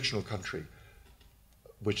fictional country,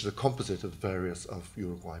 which is a composite of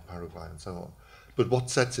Uruguay, Paraguay, and so on. But what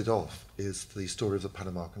sets it off is the story of the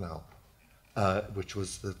Panama Canal, which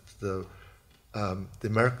was the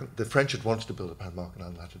French had wanted to build a Panama Canal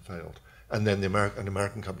and that had failed, and then an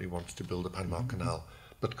American company wanted to build a Panama Canal,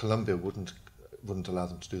 but Colombia wouldn't allow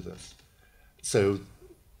them to do this. So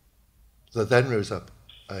there then rose up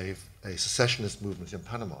a secessionist movement in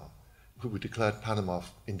Panama, who declared Panama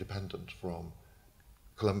independent from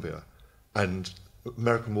Colombia, and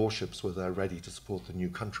American warships were there ready to support the new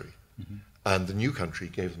country. And the new country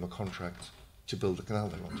gave them a contract to build the canal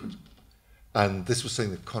they wanted. And this was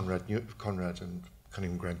something that Conrad and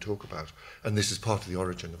Cunningham Graham talk about. And this is part of the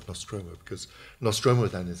origin of Nostromo, because Nostromo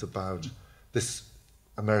then is about this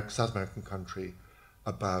South American country,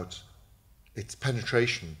 about its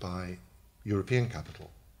penetration by European capital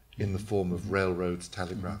in the form of railroads,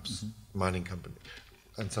 telegraphs, mining companies,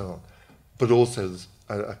 and so on. But also there's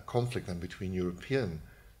a conflict then between European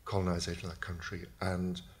colonization of that country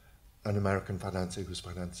and an American financier who's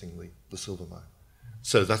financing the silver mine.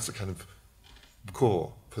 So that's the kind of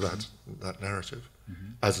core for that narrative.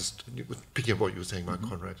 Picking up what you were saying about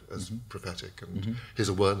Conrad as prophetic and his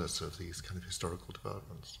awareness of these kind of historical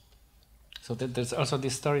developments. So there's also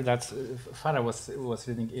this story that Farah was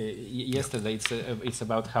reading yesterday. It's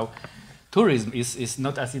about how tourism is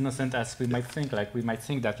not as innocent as we might think. Like we might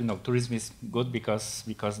think that tourism is good because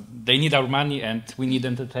they need our money and we need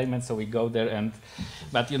entertainment, so we go there.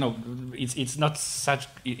 But it's not such.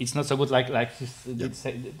 It's not so good. Like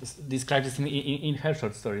described this in her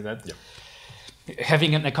short story that.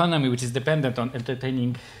 Having an economy which is dependent on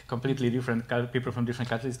entertaining completely different people from different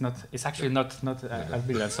countries is actually not as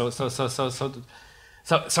brilliant. So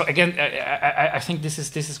again, I think this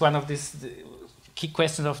is one of these key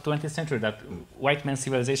questions of 20th century, that white man's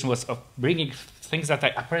civilization was of bringing things that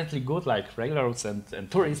are apparently good, like railroads and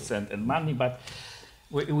tourists and money, but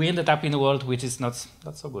we ended up in a world which is not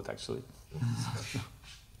so good actually.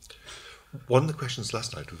 One of the questions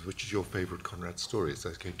last night was, which is your favorite Conrad story? So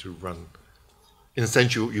I was going to run in a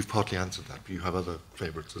sense, you've partly answered that, but you have other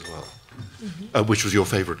favourites as well. Which was your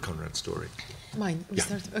favourite Conrad story? Mine. We Yeah.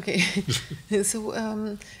 start. Okay. So,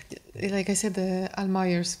 like I said,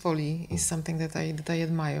 Almayer's Folly is something that I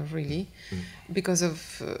admire really, because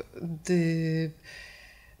of the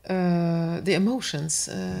emotions.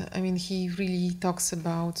 I mean, he really talks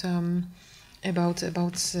about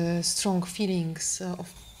strong feelings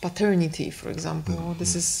of paternity, for example.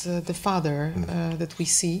 This is the father that we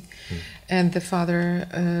see, and the father.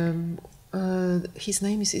 His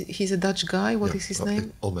name he's a Dutch guy. What is his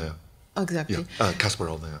name? Almayer. Exactly. Yeah, Caspar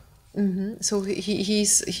Almayer. So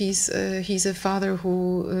he's a father who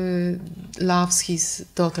loves his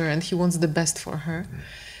daughter and he wants the best for her,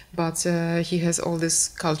 but he has all these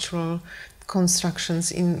cultural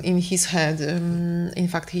constructions in his head. In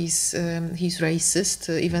fact, he's racist,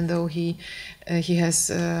 even though he has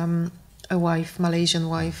a wife, Malaysian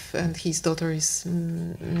wife, and his daughter is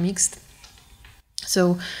mixed.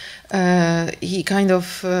 So he kind of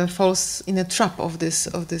falls in a trap of this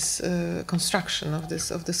construction, of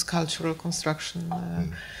this cultural construction.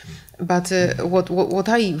 But what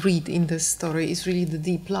I read in this story is really the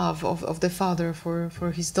deep love of the father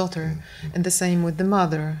for his daughter, and the same with the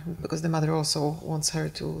mother, because the mother also wants her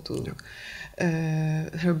to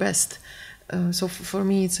her best. So for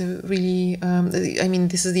me, it's a really. I mean,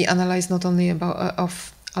 this is the analyze not only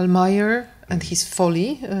of Almayer and his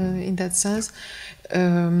folly in that sense.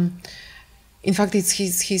 In fact,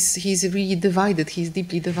 he's really divided. He's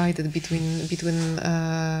deeply divided between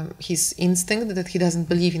his instinct, that he doesn't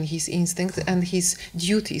believe in his instinct, and his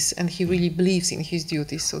duties, and he really believes in his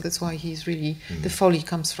duties. So that's why he's really the folly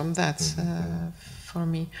comes from that for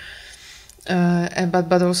me.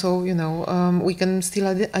 But also, you know, we can still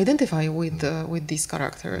identify with these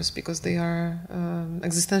characters because they are,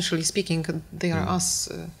 existentially speaking, they are us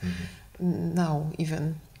now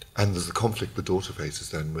even. And there's the conflict the daughter faces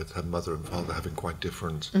then with her mother and father having quite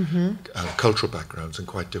different cultural backgrounds and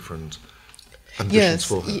quite different ambitions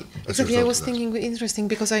for her. Exactly. I was thinking interesting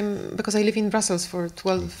because I live in Brussels for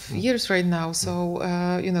 12 years right now. So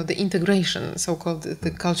you know, the integration, so-called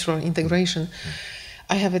the cultural integration.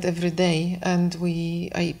 I have it every day, and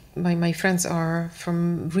my friends are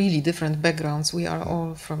from really different backgrounds. We are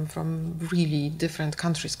all from really different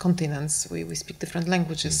countries, continents. We speak different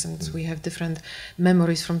languages, and we have different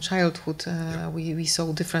memories from childhood. We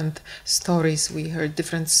saw different stories. We heard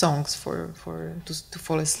different songs to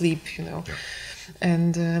fall asleep, you know,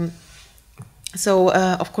 and. So,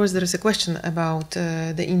 of course, there is a question about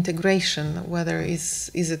the integration, whether is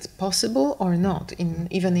it possible or not,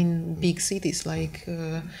 even in big cities like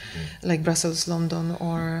Brussels, London,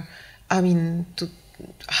 or I mean,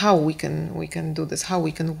 how we can do this, how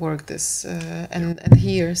we can work this, and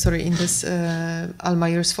here, sorry, in this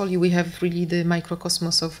Almayer's Folly, we have really the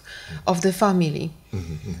microcosmos of the family,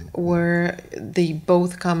 where they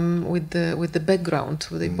both come with the background,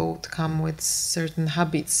 they both come with certain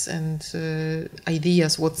habits and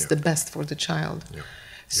ideas. What's the best for the child?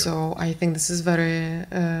 So I think this is very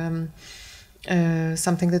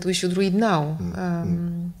something that we should read now.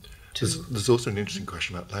 There's also an interesting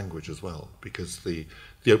question about language as well, because the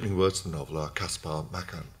opening words of the novel are Caspar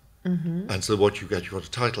Makan. And so what you've got a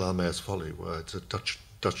title, Almayer's Folly, where it's a Dutch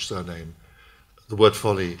surname. The word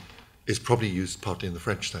folly is probably used partly in the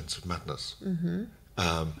French sense of madness.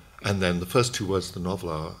 And then the first two words of the novel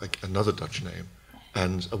are another Dutch name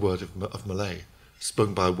and a word of Malay,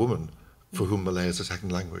 spoken by a woman for whom Malay is a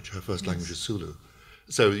second language. Her first language is Zulu.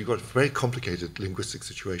 So you've got a very complicated linguistic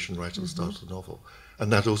situation right at the start of the novel.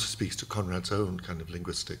 And that also speaks to Conrad's own kind of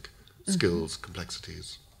linguistic skills,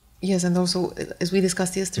 complexities. Yes, and also, as we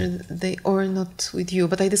discussed yesterday, or not with you,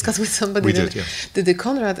 but I discussed with somebody. We did, yes. The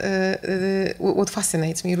Conrad, what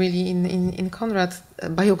fascinates me really in Conrad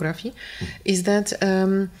biography is that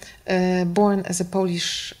born as a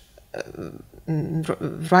Polish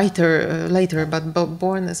writer later, but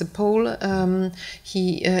born as a Pole,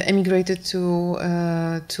 he emigrated to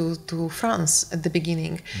France at the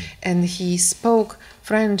beginning, and he spoke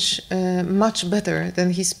French much better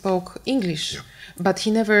than he spoke English. But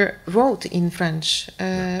he never wrote in French,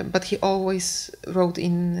 but he always wrote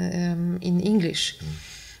in English.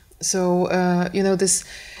 So you know this.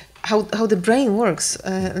 How the brain works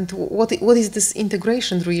and what is this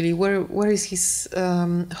integration really? Where is his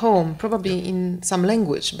home? Probably in some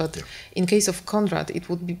language, but in case of Conrad, it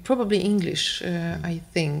would be probably English, I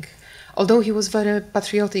think. Although he was very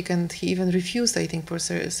patriotic and he even refused, I think, for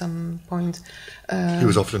some point. He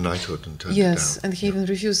was offered a knighthood and turned it down. Yes, and he even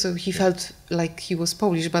refused, so he felt like he was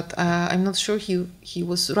Polish, but I'm not sure he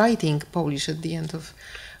was writing Polish at the end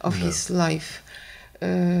of his life.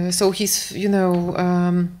 So he's, you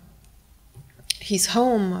know, his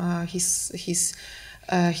home,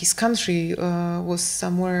 his country was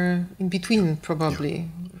somewhere in between, probably. Yeah.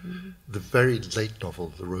 The very late novel,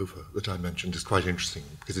 The Rover, that I mentioned, is quite interesting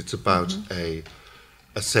because it's about a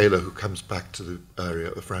sailor who comes back to the area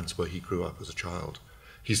of France where he grew up as a child.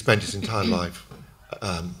 He spent his entire life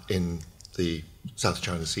in the South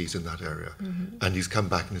China Seas in that area, and he's come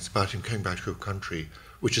back, and it's about him coming back to a country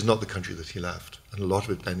which is not the country that he left, and a lot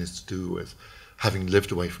of it then is to do with having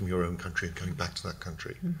lived away from your own country and coming back to that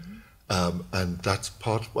country. And that's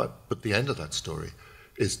part of what, but the end of that story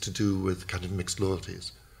is to do with kind of mixed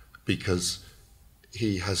loyalties, because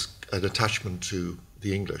he has an attachment to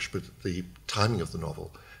the English, but the timing of the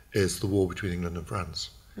novel is the war between England and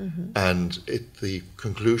France. And the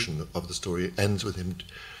conclusion of the story ends with him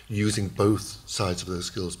using both sides of those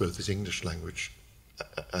skills, both his English language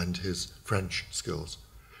and his French skills.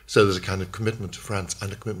 So there's a kind of commitment to France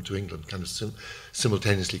and a commitment to England kind of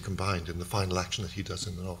simultaneously combined in the final action that he does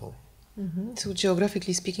in the novel. So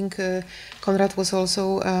geographically speaking, Conrad was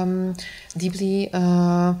also deeply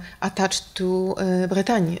attached to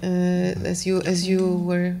Bretagne. As you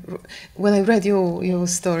were, when I read your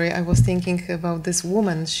story, I was thinking about this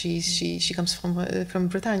woman. She comes from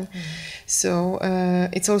Bretagne. So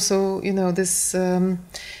it's also, you know, this.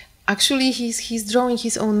 Actually, he's drawing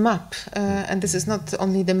his own map, and this is not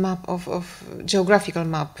only the map of geographical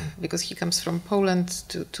map, because he comes from Poland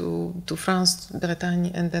to France,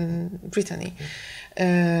 Bretagne, and then Brittany,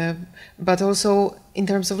 but also in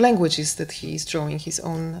terms of languages that he's drawing his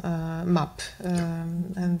own map,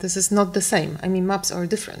 and this is not the same. I mean, maps are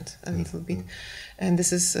different a little bit, and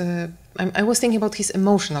this is. I was thinking about his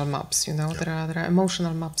emotional maps. You know, there are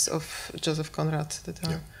emotional maps of Joseph Conrad that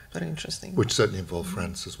are. Very interesting. Which certainly involved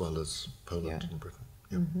France as well as Poland and Britain.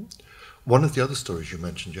 One of the other stories you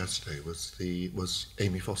mentioned yesterday was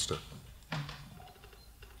Amy Foster,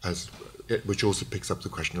 which also picks up the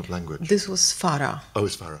question of language. This was Farah. Oh,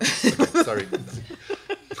 it's Farah. Okay, sorry.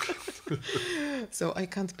 So I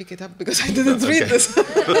can't pick it up because I didn't read this.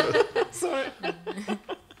 Sorry.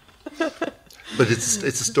 But it's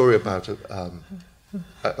a story about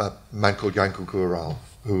a man called Yanko Guaral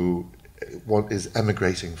who is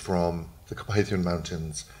emigrating from the Carpathian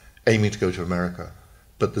Mountains, aiming to go to America,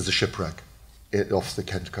 but there's a shipwreck off the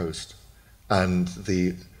Kent coast, and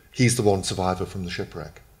he's the one survivor from the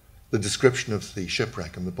shipwreck. The description of the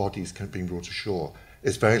shipwreck and the bodies being brought ashore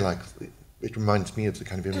is very like, it reminds me of the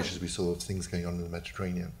kind of images we saw of things going on in the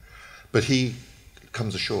Mediterranean. But he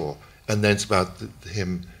comes ashore, and then it's about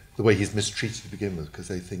the way he's mistreated to begin with, because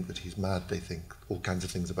they think that he's mad, they think all kinds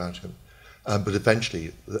of things about him. But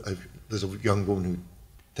eventually, there's a young woman who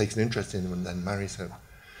takes an interest in him and then marries him.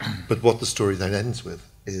 But what the story then ends with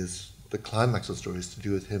is the climax of the story is to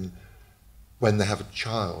do with him. When they have a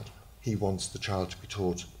child, he wants the child to be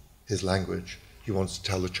taught his language. He wants to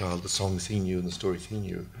tell the child the songs he knew and the stories he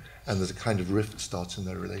knew. And there's a kind of rift that starts in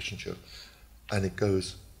their relationship. And it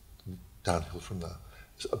goes downhill from there.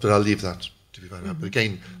 But I'll leave that to be found out. But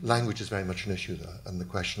again, language is very much an issue there. And the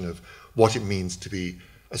question of what it means to be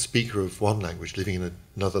a speaker of one language living in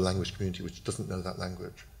another language community which doesn't know that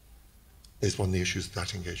language is one of the issues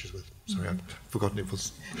that engages with. Sorry, I'd forgotten it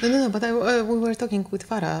was... No, but we were talking with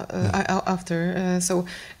Farah after, so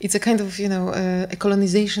it's a kind of, you know, a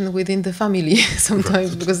colonization within the family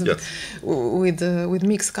sometimes, because with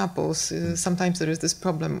mixed couples, sometimes there is this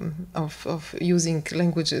problem of using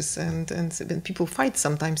languages, and people fight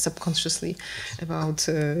sometimes subconsciously about,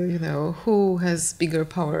 you know, who has bigger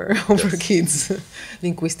power over kids,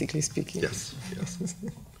 linguistically speaking. Yes.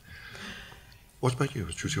 What about you?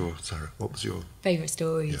 Sarah? What was your favourite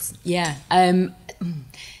stories? Yeah.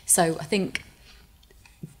 So I think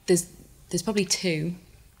there's probably two.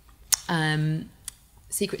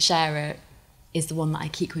 Secret Sharer is the one that I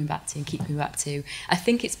keep coming back to. I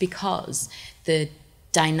think it's because the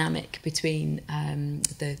dynamic between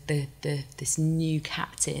this new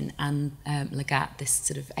captain and Lagat, this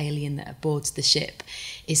sort of alien that aboards the ship,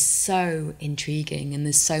 is so intriguing, and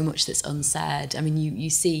there's so much that's unsaid. I mean, you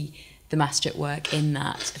see the master at work in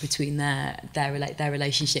that, between their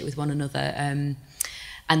relationship with one another,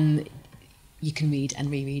 and you can read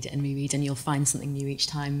and reread and reread, and you'll find something new each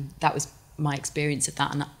time. That was my experience of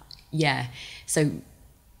that, and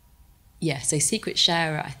so Secret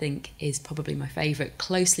Sharer, I think, is probably my favourite,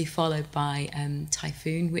 closely followed by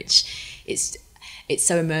Typhoon, which it's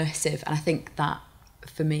so immersive, and I think that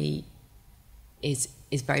for me is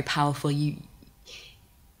very powerful.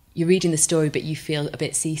 You're reading the story, but you feel a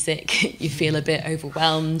bit seasick, you feel a bit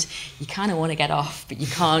overwhelmed, you kind of want to get off, but you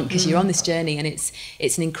can't, because you're on this journey, and it's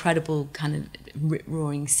an incredible kind of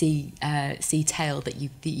rip-roaring sea tale that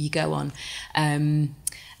you go on.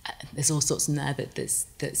 there's all sorts in there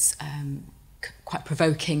that's quite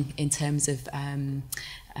provoking in terms of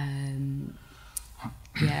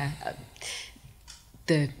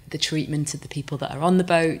the treatment of the people that are on the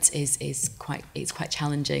boat is quite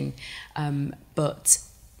challenging, but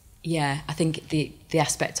yeah, I think the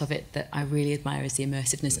aspect of it that I really admire is the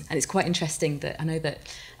immersiveness, and it's quite interesting that I know that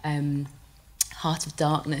Heart of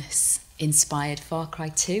Darkness inspired Far Cry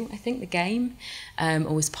 2, I think, the game,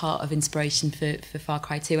 or was part of inspiration for Far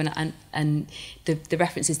Cry 2, and the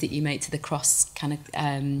references that you make to the cross kind of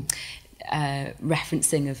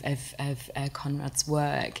referencing of Conrad's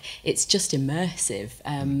work, it's just immersive,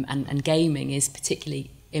 and gaming is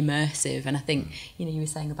particularly immersive. And I think, you know, you were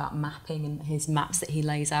saying about mapping and his maps that he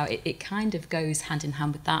lays out, it kind of goes hand in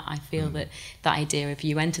hand with that. I feel that idea of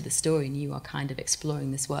you enter the story and you are kind of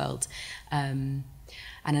exploring this world, and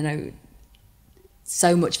I know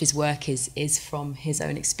so much of his work is from his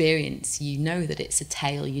own experience. You know that it's a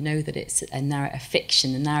tale, you know that it's a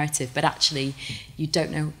fiction, a narrative, but actually you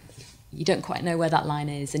don't quite know where that line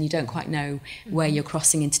is, and you don't quite know where you're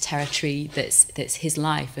crossing into territory that's his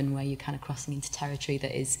life, and where you're kind of crossing into territory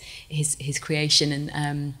that is his creation.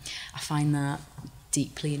 And I find that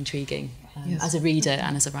deeply intriguing, as a reader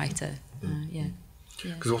and as a writer.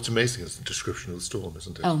 Because what's amazing is the description of the storm,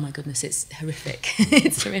 isn't it? Oh my goodness, it's horrific.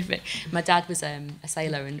 It's horrific. My dad was a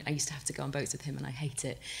sailor, and I used to have to go on boats with him, and I hate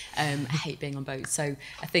it. I hate being on boats. So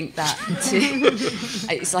I think that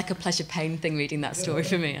it's like a pleasure-pain thing reading that story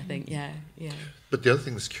for me, I think, yeah. But the other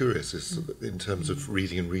thing that's curious is, in terms of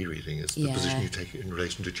reading and rereading, is the position you take in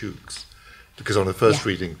relation to Jukes. Because on a first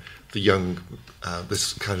reading, the young,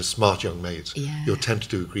 this kind of smart young mate, you're tempted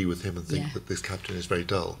to agree with him and think that this captain is very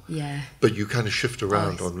dull. Yeah. But you kind of shift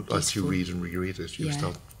around as you read and reread it. You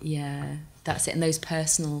start. Yeah, that's it. And those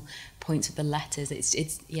personal points with the letters,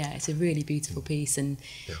 it's a really beautiful piece, and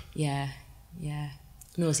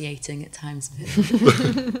nauseating at times.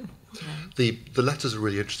 The letters are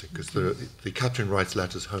really interesting, because the captain writes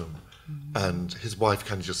letters home, and his wife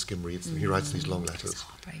kind of just skim reads them. He writes these long letters. It's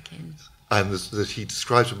heartbreaking. And that he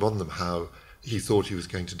describes upon them how he thought he was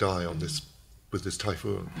going to die with this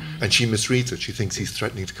typhoon. And she misreads it. She thinks he's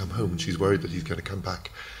threatening to come home, and she's worried that he's going to come back.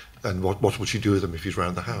 And what will she do with him if he's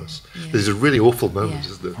around the house? There's a really awful moment,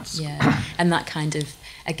 isn't it? Yeah, and that kind of,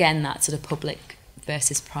 again, that sort of public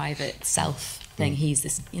versus private self thing. He's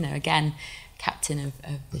this, again, captain of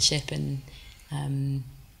the ship, and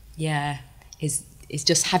is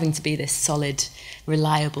just having to be this solid,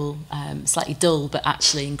 reliable, slightly dull, but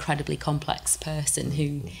actually incredibly complex person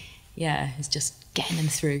who, is just getting them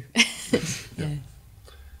through. Okay.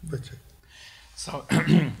 So,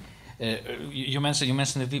 you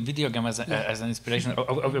mentioned the video game as an inspiration.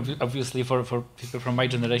 Obviously, for people from my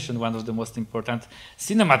generation, one of the most important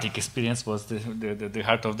cinematic experience was the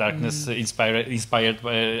Heart of Darkness, inspired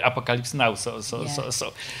by Apocalypse Now. That's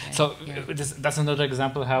another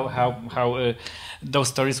example how those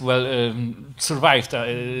stories survived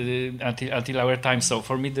until our time. So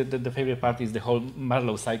for me, the favorite part is the whole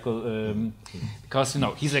Marlowe cycle, because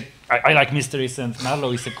I like mysteries, and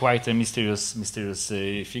Marlowe is quite a mysterious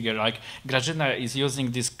figure. Like Grażyna is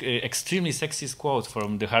using this extremely sexist quote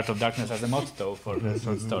from the Heart of Darkness as a motto for her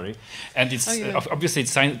short story, and it's obviously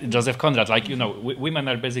it's signed Joseph Conrad. Like women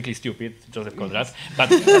are basically stupid, Joseph Conrad, but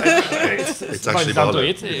it's actually down to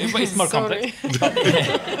it. It's more complex.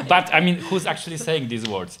 But I mean, who's actually saying these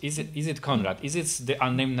words? Is it Conrad? Is it the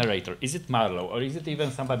unnamed narrator? Is it Marlowe, or is it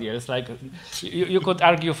even somebody else? Like you could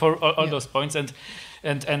argue for all those points, and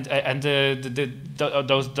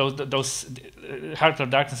those Heart of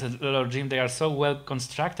Darkness and Lord Jim, they are so well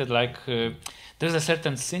constructed. Like there's a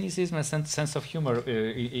certain cynicism and sense of humor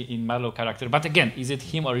in Marlowe character. But again, is it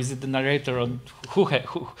him or is it the narrator? Or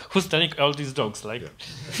who's telling all these jokes? Like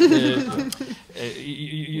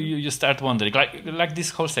you start wondering, like this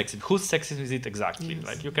whole sexism. Whose sexism is it exactly? Yes.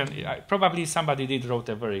 Like you can probably somebody wrote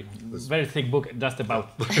a very thick book just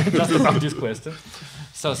about this question.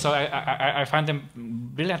 So I find them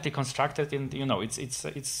brilliantly constructed, and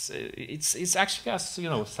it's actually as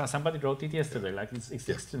somebody wrote it yesterday. Like it's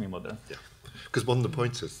extremely modern. Yeah, because one of the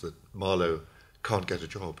points is that Marlowe can't get a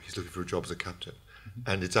job. He's looking for a job as a captain,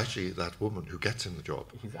 and it's actually that woman who gets him the job.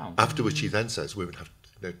 After which he then says women have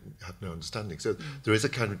no understanding. So there is a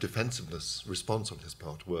kind of defensiveness response on his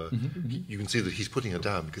part, where you can see that he's putting her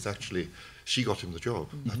down because actually she got him the job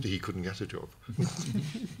after he couldn't get a job.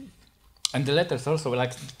 and the letters also,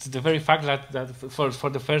 like the very fact that for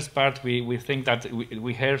the first part we think that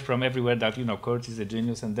we hear from everywhere that Kurt is a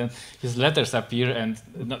genius, and then his letters appear and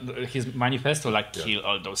his manifesto like kill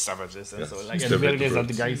all those savages, and so like and there it is that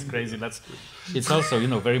the guy is crazy. It's also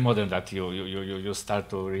very modern that you start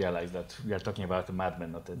to realize that we are talking about a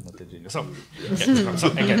madman, not a genius. So,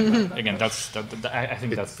 so again I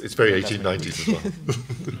think it's very 1890s as well.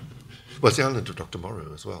 Well, it's the element of Dr.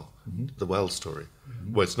 Morrow as well, the Wells story,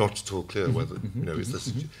 where it's not at all clear whether is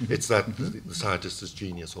this it's that the scientist is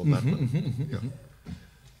genius or madman.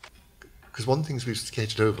 Because one of the things we've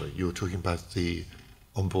skated over, you were talking about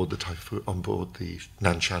on board the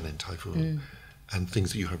Nanshan typhoon, and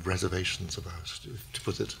things that you have reservations about, to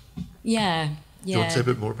put it. Yeah. Do you want to say a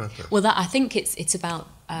bit more about that? Well, I think it's about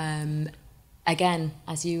again,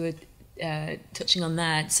 as you were touching on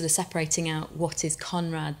there, sort of separating out what is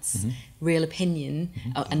Conrad's real opinion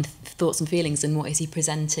and thoughts and feelings, and what is he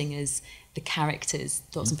presenting as the characters'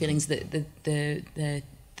 thoughts and feelings, the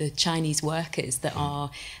Chinese workers that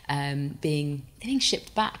are being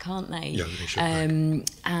shipped back, aren't they? Yeah, they're shipped back.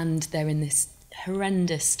 And they're in this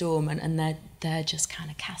horrendous storm, and they're just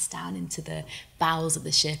kind of cast down into the bowels of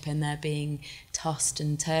the ship, and they're being tossed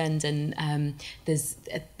and turned, and there's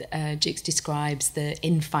Jukes describes the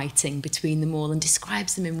infighting between them all, and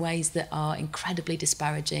describes them in ways that are incredibly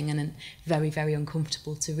disparaging and very, very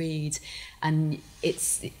uncomfortable to read. And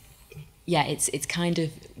it's kind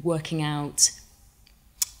of working out,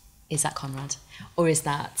 is that Conrad, or is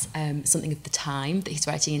that something of the time that he's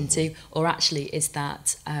writing into, or actually is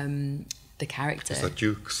that the character? Is that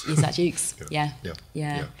Jukes? Is that Jukes? Yeah.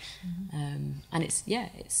 Yeah. And it's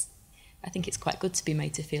I think it's quite good to be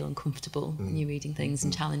made to feel uncomfortable when you're reading things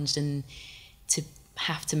and challenged, and to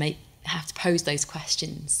have to pose those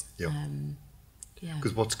questions.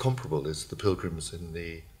 Because what's comparable is the pilgrims in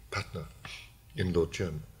the Patna in Lord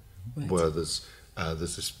Jim, where there's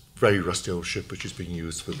this very rusty old ship which is being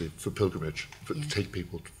used for pilgrimage, to take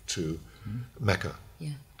people to Mecca,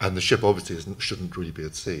 and the ship obviously shouldn't really be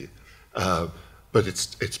at sea, but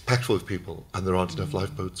it's packed full of people, and there aren't enough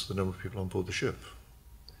lifeboats for the number of people on board the ship.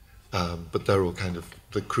 But they're all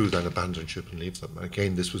the crew then abandon ship and leave them. And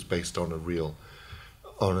again, this was based on a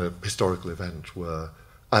historical event where,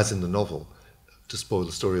 as in the novel, to spoil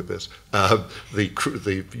the story a bit,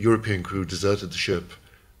 the European crew deserted the ship,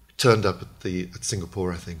 turned up at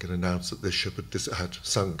Singapore, I think, and announced that this ship had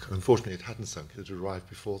sunk. Unfortunately, it hadn't sunk; it had arrived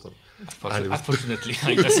before them. Unfortunately,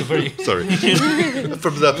 that's a very sorry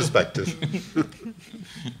from that perspective.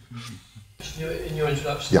 In your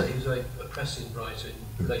introduction, he was a pressing writer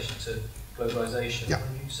in relation to globalisation. Yeah.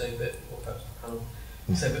 Can you say a bit, or perhaps the panel,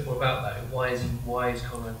 say a bit more about that? Why is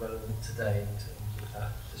Conrad relevant today in terms of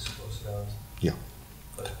that discourse around? Yeah.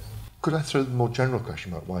 Could I throw the more general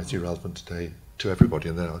question about why is he relevant today to everybody,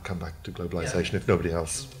 and then I'll come back to globalisation if nobody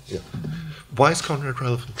else. Yeah. Why is Conrad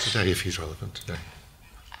relevant today, if he's relevant today?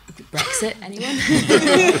 Brexit, anyone?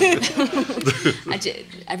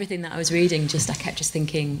 Everything that I was reading, I kept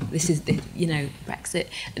thinking, this is Brexit.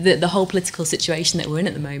 The whole political situation that we're in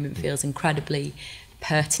at the moment feels incredibly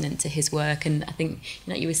pertinent to his work, and I think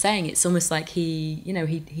you were saying, it's almost like he's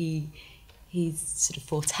sort of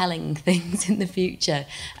foretelling things in the future.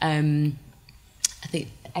 I think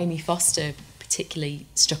Amy Foster particularly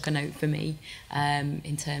struck a note for me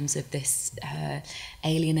in terms of this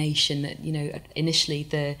alienation that initially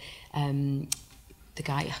the guy,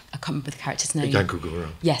 I can't remember the character's name.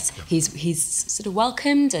 Yes, yeah. He's sort of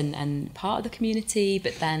welcomed and part of the community,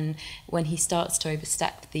 but then when he starts to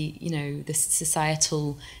overstep the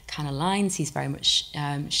societal kind of lines, he's very much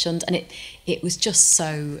shunned, and it was just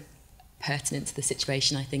so pertinent to the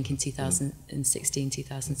situation, I think, in 2016,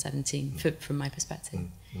 2017, from my perspective.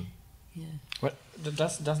 Yeah. Well,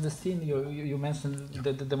 that's the scene you mentioned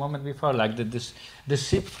the moment before, like the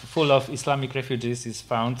ship full of Islamic refugees is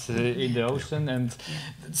found in the ocean, and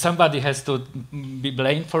somebody has to be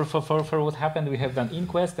blamed for what happened. We have done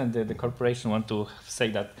inquest, and the corporation want to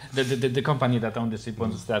say that the company that owned the ship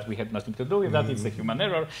wants that we had nothing to do with that. It's a human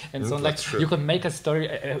error, and so on. Like true. You could make a story,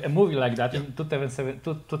 a movie like that in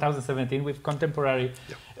 2017 with contemporary.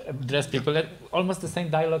 Dress people, almost the same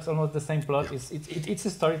dialogues, almost the same plot. It's a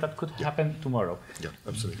story that could happen tomorrow. Yeah,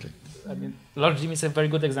 absolutely. I mean, Lord Jim is a very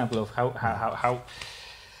good example of how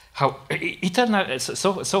eternal.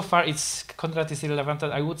 So far, Conrad is irrelevant.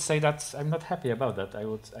 I would say that I'm not happy about that. I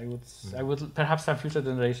would perhaps some future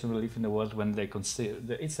generation will live in a world when they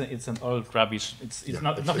consider it's an old rubbish. It's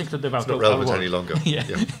not nothing to do about. It's not relevant any longer. Yeah.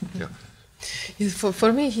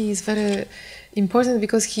 For me, he is very important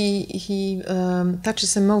because he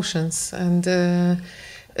touches emotions, and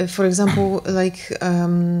for example, like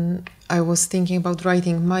I was thinking about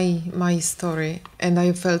writing my story, and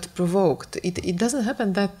I felt provoked. It doesn't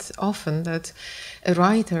happen that often that a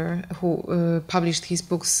writer who published his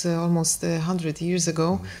books almost 100 years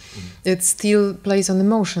ago, it still plays on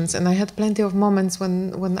emotions. And I had plenty of moments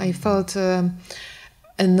when I felt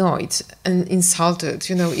annoyed and insulted.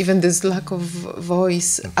 You know, even this lack of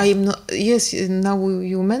voice. I am not. Yes, now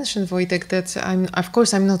you mentioned, Wojtek, that of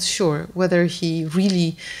course I'm not sure whether he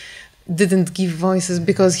really didn't give voices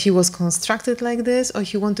because he was constructed like this, or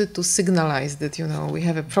he wanted to signalize that, you know, we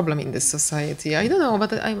have a problem in this society. I don't know,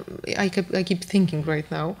 but I keep thinking right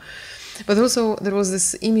now. But also there was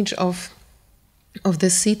this image of the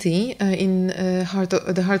city in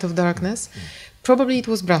the heart of darkness. Probably it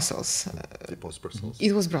was Brussels. It was Brussels.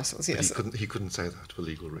 It was Brussels, yes. But he couldn't say that for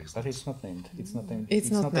legal reasons. But it's not named. It's not named. It's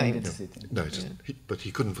not named. in the city. No, but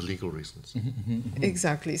he couldn't for legal reasons.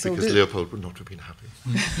 Exactly. So because Leopold would not have been happy.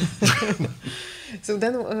 So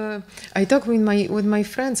then I talked with my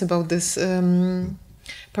friends about this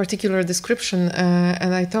particular description,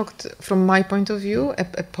 and I talked from my point of view,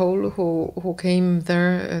 a Pole who came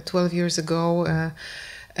there 12 years ago.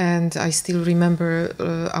 And I still remember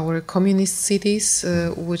our communist cities,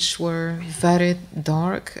 which were very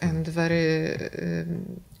dark and very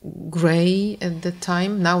gray at the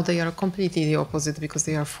time. Now they are completely the opposite because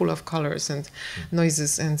they are full of colors and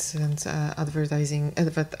noises and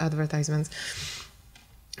advertisements.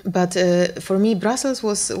 But for me, Brussels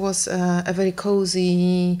was a very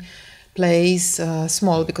cozy place,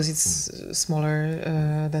 small because it's smaller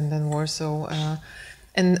than Warsaw.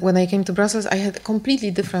 And when I came to Brussels, I had a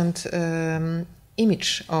completely different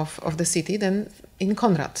image of the city than in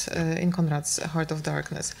Conrad's Heart of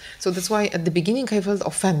Darkness. So that's why at the beginning I felt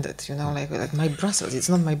offended, you know, like my Brussels, it's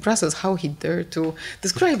not my Brussels, how he dared to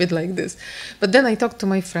describe it like this. But then I talked to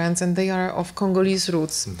my friends, and they are of Congolese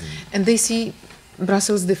roots, and they see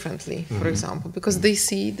Brussels differently, for example, because they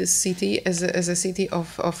see the city as a city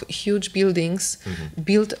of huge buildings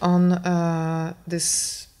built on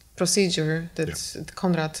this procedure that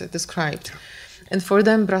Conrad described. And for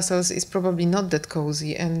them, Brussels is probably not that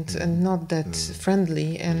cozy and not that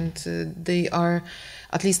friendly, and they are,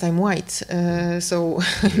 at least I'm white, so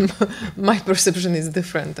my perception is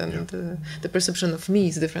different, and the perception of me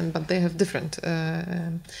is different, but they have different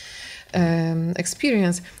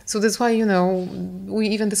experience. So that's why, you know, we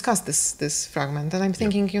even discussed this fragment, and I'm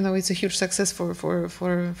thinking, you know, it's a huge success for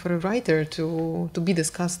a writer to be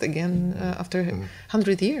discussed again after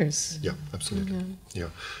 100 years. Yeah, absolutely. Yeah.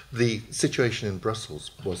 The situation in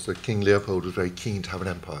Brussels was that King Leopold was very keen to have an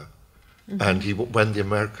empire, and when the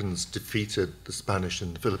Americans defeated the Spanish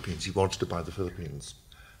in the Philippines, he wanted to buy the Philippines,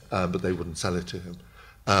 but they wouldn't sell it to him.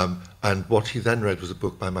 And what he then read was a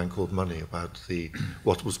book by a man called Money about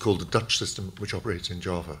what was called the Dutch system, which operates in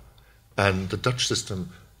Java. And the Dutch system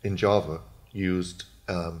in Java used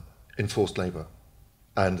enforced labour.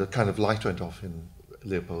 And a kind of light went off in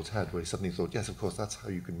Leopold's head, where he suddenly thought, yes, of course, that's how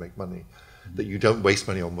you can make money. That you don't waste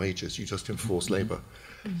money on wages, you just enforce labour.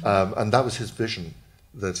 And that was his vision,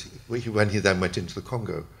 that when he then went into the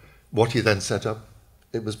Congo, what he then set up,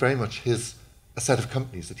 it was very much a set of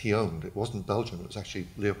companies that he owned. It wasn't Belgium, it was actually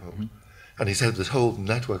Leopold. And he said this whole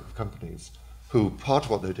network of companies who part of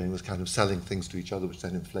what they were doing was kind of selling things to each other, which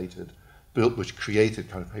then inflated, which created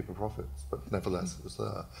kind of paper profits, but nevertheless it was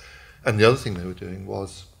there. And the other thing they were doing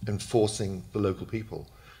was enforcing the local people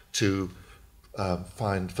to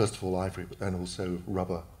find, first of all, ivory, but then also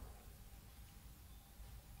rubber.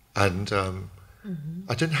 And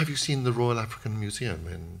I don't know, have you seen the Royal African Museum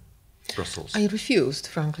in Brussels? I refused,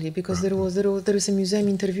 frankly, because there is a museum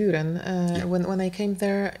in Tervuren. When I came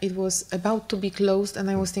there, it was about to be closed, and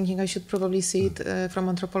I was thinking I should probably see it from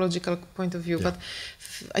anthropological point of view, but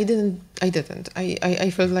I didn't. I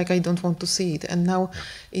felt like I don't want to see it, and now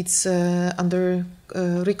it's under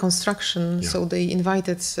reconstruction. So they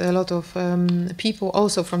invited a lot of people,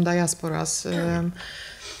 also from diasporas.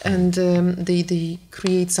 And they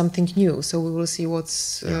create something new, so we will see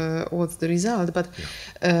what's the result. But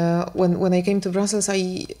when I came to Brussels,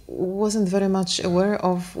 I wasn't very much aware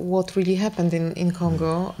of what really happened in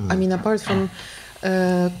Congo. I mean, apart from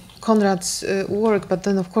Conrad's work, but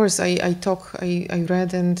then of course I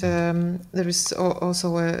read, and there is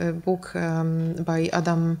also a book by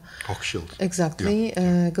Adam Hochschild. Exactly,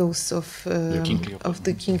 Ghosts of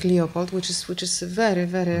the King Leopold, which is a very,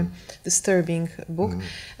 very disturbing book.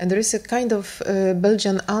 And there is a kind of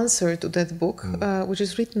Belgian answer to that book, which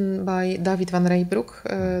is written by David van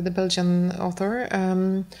Rijbroek, the Belgian author.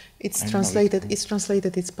 It's translated.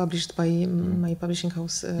 It's published by my publishing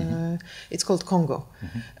house. It's called Congo,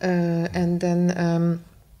 and then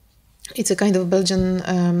it's a kind of Belgian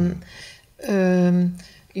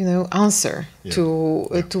answer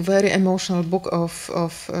to very emotional book of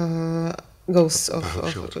Ghosts of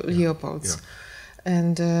Leopold's. Yeah.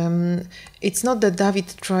 And it's not that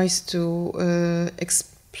David tries to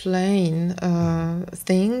explain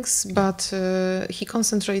things, but he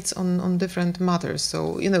concentrates on different matters.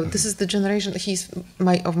 So, this is the generation, he's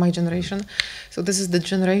of my generation. So this is the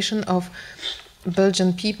generation of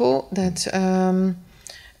Belgian people that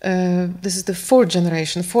this is the fourth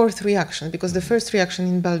reaction, because the first reaction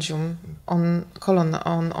in Belgium on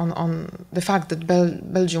the fact that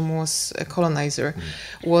Belgium was a colonizer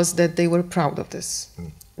was that they were proud of this.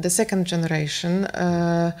 The second generation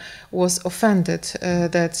was offended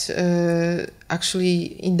that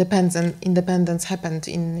actually independence happened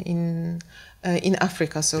in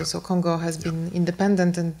Africa. So Congo has been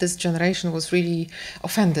independent, and this generation was really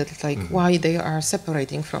offended, like why they are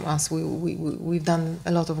separating from us. We've done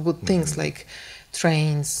a lot of good things, like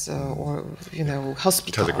trains or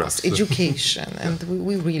hospitals, telegraphs, education, and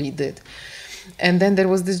we really did. And then there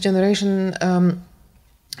was this generation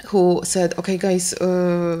who said, okay guys,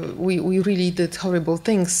 we really did horrible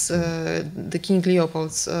things. The King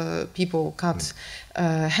Leopold's people cut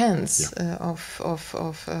hands of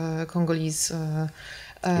Congolese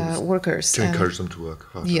workers. To encourage them to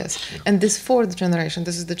work harder. Yes. Yeah. And this fourth generation,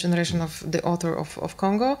 this is the generation of the author of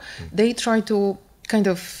Congo, they try to kind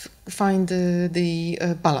of find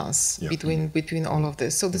the balance between all of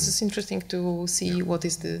this. So this is interesting to see what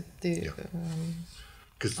is the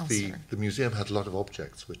because the museum had a lot of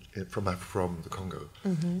objects from the Congo,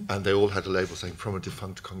 and they all had a label saying from a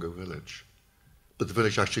defunct Congo village. But the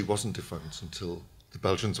village actually wasn't defunct until the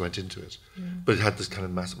Belgians went into it. But it had this kind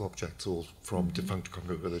of massive objects all from defunct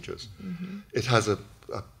Congo villages. It has a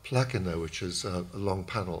plaque in there which is a long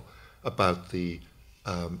panel about the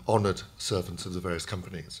honoured servants of the various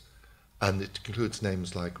companies. And it includes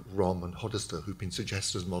names like Rom and Hodester, who've been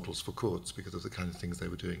suggested as models for courts because of the kind of things they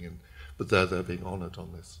were doing but they're being honoured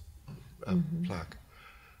on this plaque.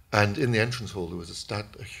 And in the entrance hall there was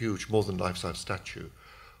a huge, more than life-size statue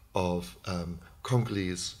of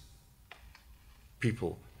Congolese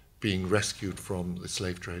people being rescued from the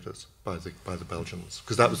slave traders by the Belgians.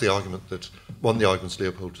 Because that was the argument one of the arguments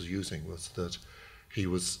Leopold was using was that he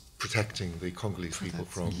was protecting the Congolese people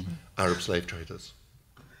from Arab slave traders.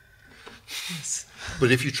 Yes.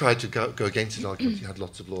 But if you tried to go against his argument, you had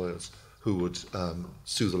lots of lawyers who would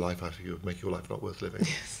sue the life out of you, make your life not worth living.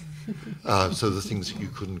 Yes. So the things that you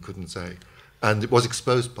couldn't say. And it was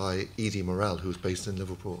exposed by Edie Morel, who was based in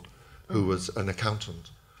Liverpool, who was an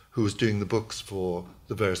accountant, who was doing the books for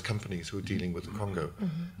the various companies who were dealing with the Congo.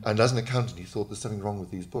 And as an accountant, he thought there's something wrong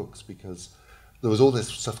with these books because there was all this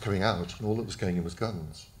stuff coming out and all that was going in was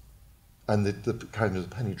guns. And the kind of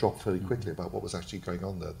penny dropped fairly quickly about what was actually going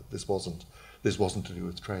on there, that this wasn't to do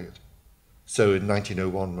with trade. So in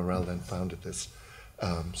 1901, Morel then founded this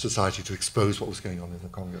society to expose what was going on in the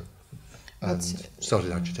Congo and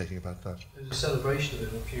started agitating about that. There was a celebration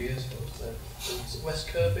of it a few years ago, wasn't there? Was it West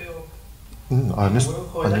Kirby or? I missed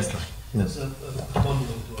that. There's a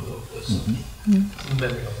monument or some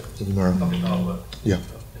memory of it. Public artwork. Yeah.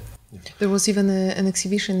 There was even an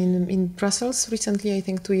exhibition in Brussels recently, I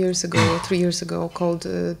think 2 years ago or 3 years ago, called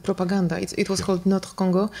Propaganda. It was called Notre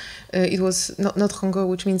Congo. It was Notre Congo,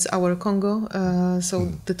 which means our Congo.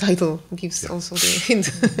 So the title gives also the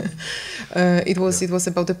hint. It was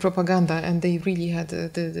about the propaganda, and they really had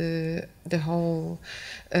the whole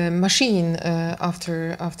machinery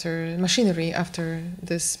after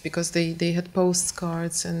this, because they had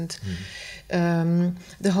postcards and.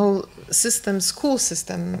 The whole school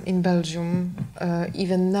system in Belgium,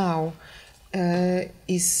 even now,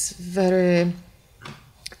 is very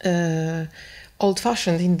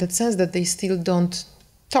old-fashioned in that sense that they still don't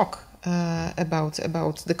talk about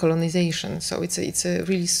the colonization. So it's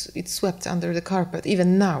swept under the carpet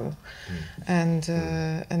even now, and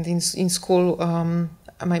in school.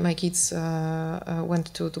 My kids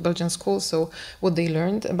went to Belgian school, so what they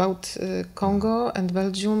learned about Congo and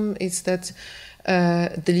Belgium is that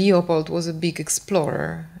the Leopold was a big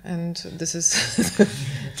explorer, and this is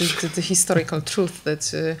the historical truth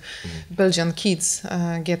that Belgian kids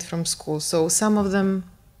get from school. So some of them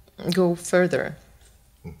go further,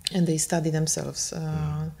 and they study themselves.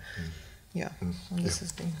 This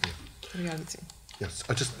is the reality. Yes,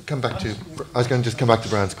 I was going to just come back to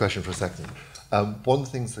Brian's question for a second. One of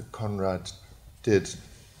the things that Conrad did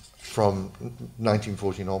from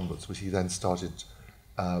 1914 onwards was he then started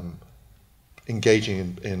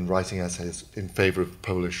engaging in writing essays in favour of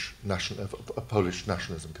Polish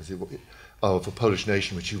nationalism, because of a Polish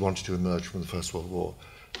nation which he wanted to emerge from the First World War.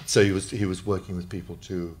 So he was working with people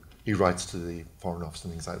to he writes to the Foreign Office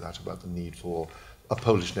and things like that about the need for a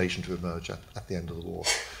Polish nation to emerge at the end of the war.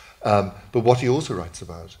 But what he also writes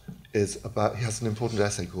about is he has an important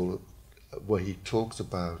essay called, where he talks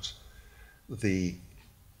about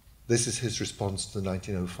this is his response to the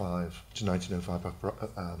 1905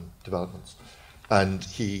 developments. And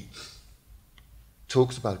he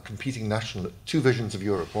talks about two visions of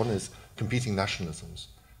Europe. One is competing nationalisms,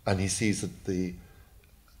 and he sees that the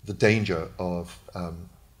danger of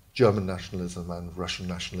German nationalism and Russian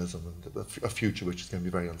nationalism and a future which is going to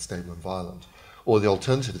be very unstable and violent. Or the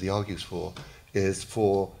alternative that he argues for is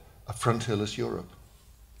for a frontierless Europe.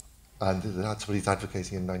 And that's what he's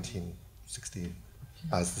advocating in 1916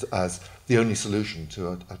 as the only solution to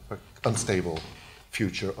an unstable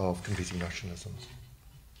future of competing nationalisms.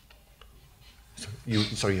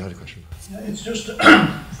 Sorry, you had a question. Yeah, it's just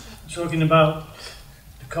talking about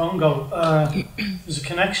the Congo. There's a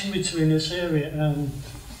connection between this area and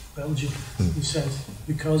Belgium, he says,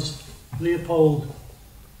 because Leopold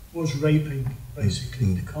was raping,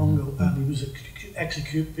 basically, the Congo, and he was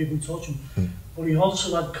executing people and torturing them. But he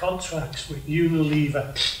also had contracts with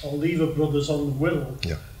Unilever or Lever Brothers on the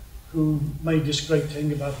Wirral, who made this great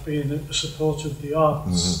thing about being a supporter of the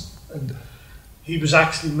arts. And he was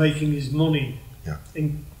actually making his money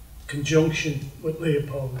in conjunction with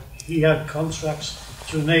Leopold. He had contracts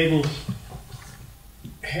to enable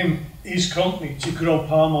his company to grow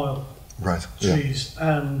palm oil trees,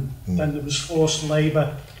 and then there was forced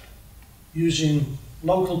labour using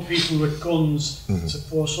local people with guns to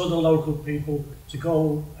force other local people to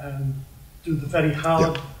go and do the very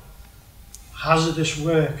hard, hazardous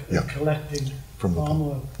work of collecting from palm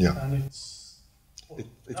oil. And it's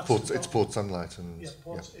Port Sunlight, and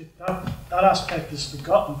that aspect is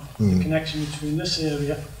forgotten. The connection between this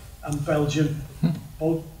area and Belgium,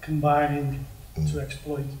 both combining to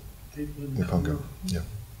exploit people in the Congo.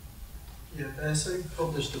 So you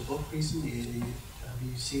published a book recently. Have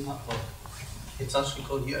you seen that book? It's actually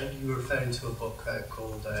called, you were referring to a book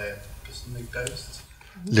called The Ghosts.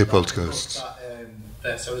 Leopold's Ghosts.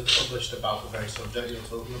 So it was published about the very subject you're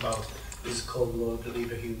talking about. It's called Lord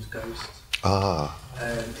Leverhume's Ghosts.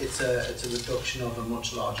 It's a reduction of a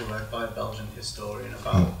much larger work by a Belgian historian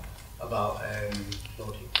about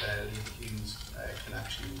Lord Leverhume's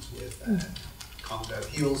connections with Congo.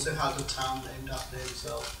 He also had a town named after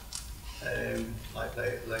himself, like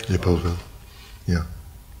Leopoldville,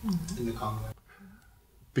 in the Congo.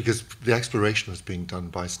 Because the exploration was being done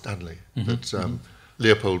by Stanley. That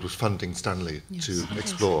Leopold was funding Stanley to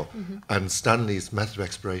explore, and Stanley's method of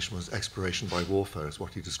exploration was exploration by warfare, is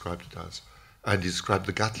what he described it as. And he described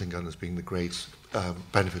the Gatling gun as being the great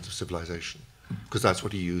benefit of civilization, because that's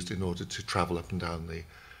what he used in order to travel up and down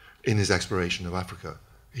in his exploration of Africa.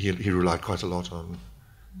 He relied quite a lot on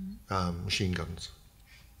machine guns.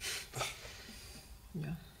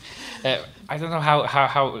 I don't know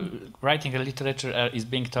how writing a literature is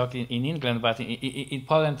being taught in England, but in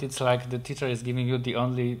Poland it's like the teacher is giving you the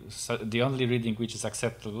only reading which is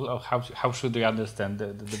acceptable. Or how should you understand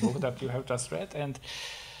the book that you have just read? And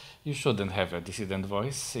you shouldn't have a dissident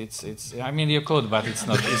voice. I mean, you could, but it's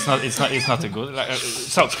not a good.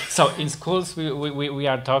 So in schools we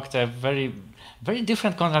are taught a very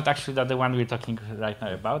different Conrad actually than the one we're talking right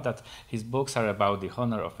now about. That his books are about the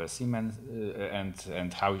honor of a seaman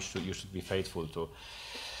and how you should be faithful to.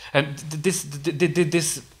 And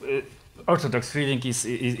this orthodox reading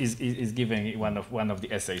is given one of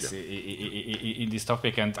the essays in this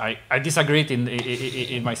topic, and I disagreed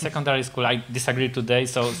in my secondary school. I disagree today.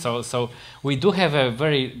 So we do have a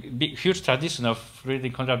very huge tradition of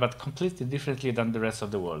reading Conrad, but completely differently than the rest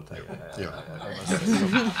of the world.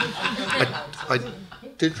 I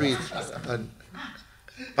did read.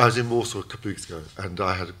 I was in Warsaw a couple of weeks ago, and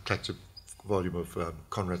I had a collected volume of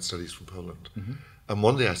Conrad studies from Poland, and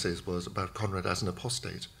one of the essays was about Conrad as an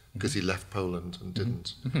apostate, because he left Poland and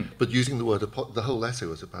didn't. But using the word, the whole essay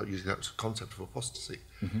was about using that concept of apostasy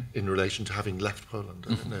in relation to having left Poland.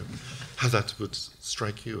 I don't know how that would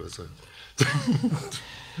strike you as a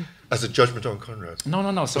as a judgment on Conrad.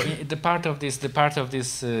 No. So the part of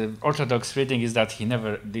this orthodox reading is that he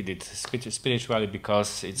never did it spiritually,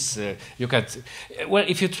 because it's you could, well,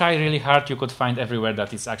 if you try really hard, you could find everywhere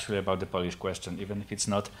that it's actually about the Polish question, even if it's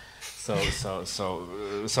not. So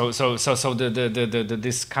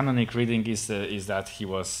this canonic reading is that he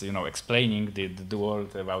was, explaining the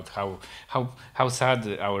world about how sad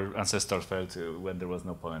our ancestors felt when there was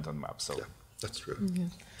no Poland on map. So yeah, that's true.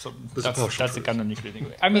 So that's the canonic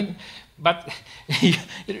reading. I mean, but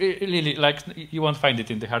really, like, you won't find it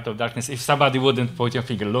in the Heart of Darkness if somebody wouldn't point your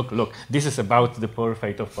finger. Look, this is about the poor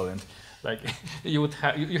fate of Poland. Like, you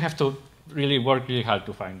have to really worked really hard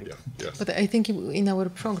to find it. Yeah, yes. But I think in our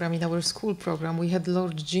program, in our school program, we had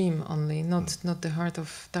Lord Jim only, not the Heart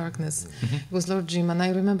of Darkness. It was Lord Jim, and I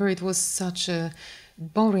remember it was such a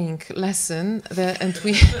boring lesson and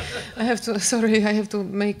we I have to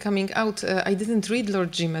make coming out, I didn't read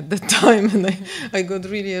Lord Jim at that time, and I got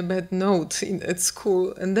really a bad note at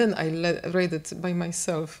school, and then I read it by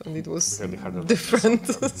myself, and it was different.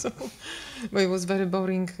 So, but it was very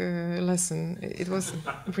boring lesson. It was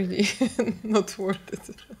really not worth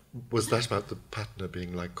it. Was that about the partner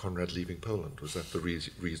being like Conrad leaving Poland? Was that the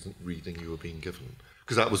reading you were being given?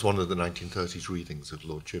 Because that was one of the 1930s readings of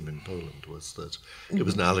Lord Jim in Poland, was that it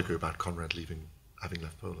was an allegory about Conrad having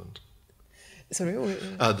left Poland. Sorry?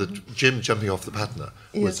 The Jim jumping off the Patna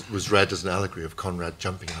was read as an allegory of Conrad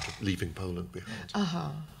leaving Poland behind.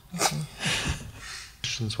 Okay.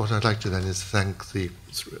 What I'd like to then is thank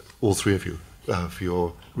all three of you for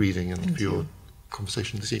your reading and for your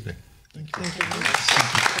conversation this evening. Thank you. Thank you.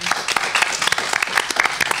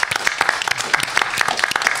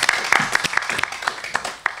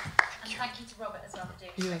 Thank you to Robert as well for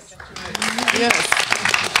doing Yes.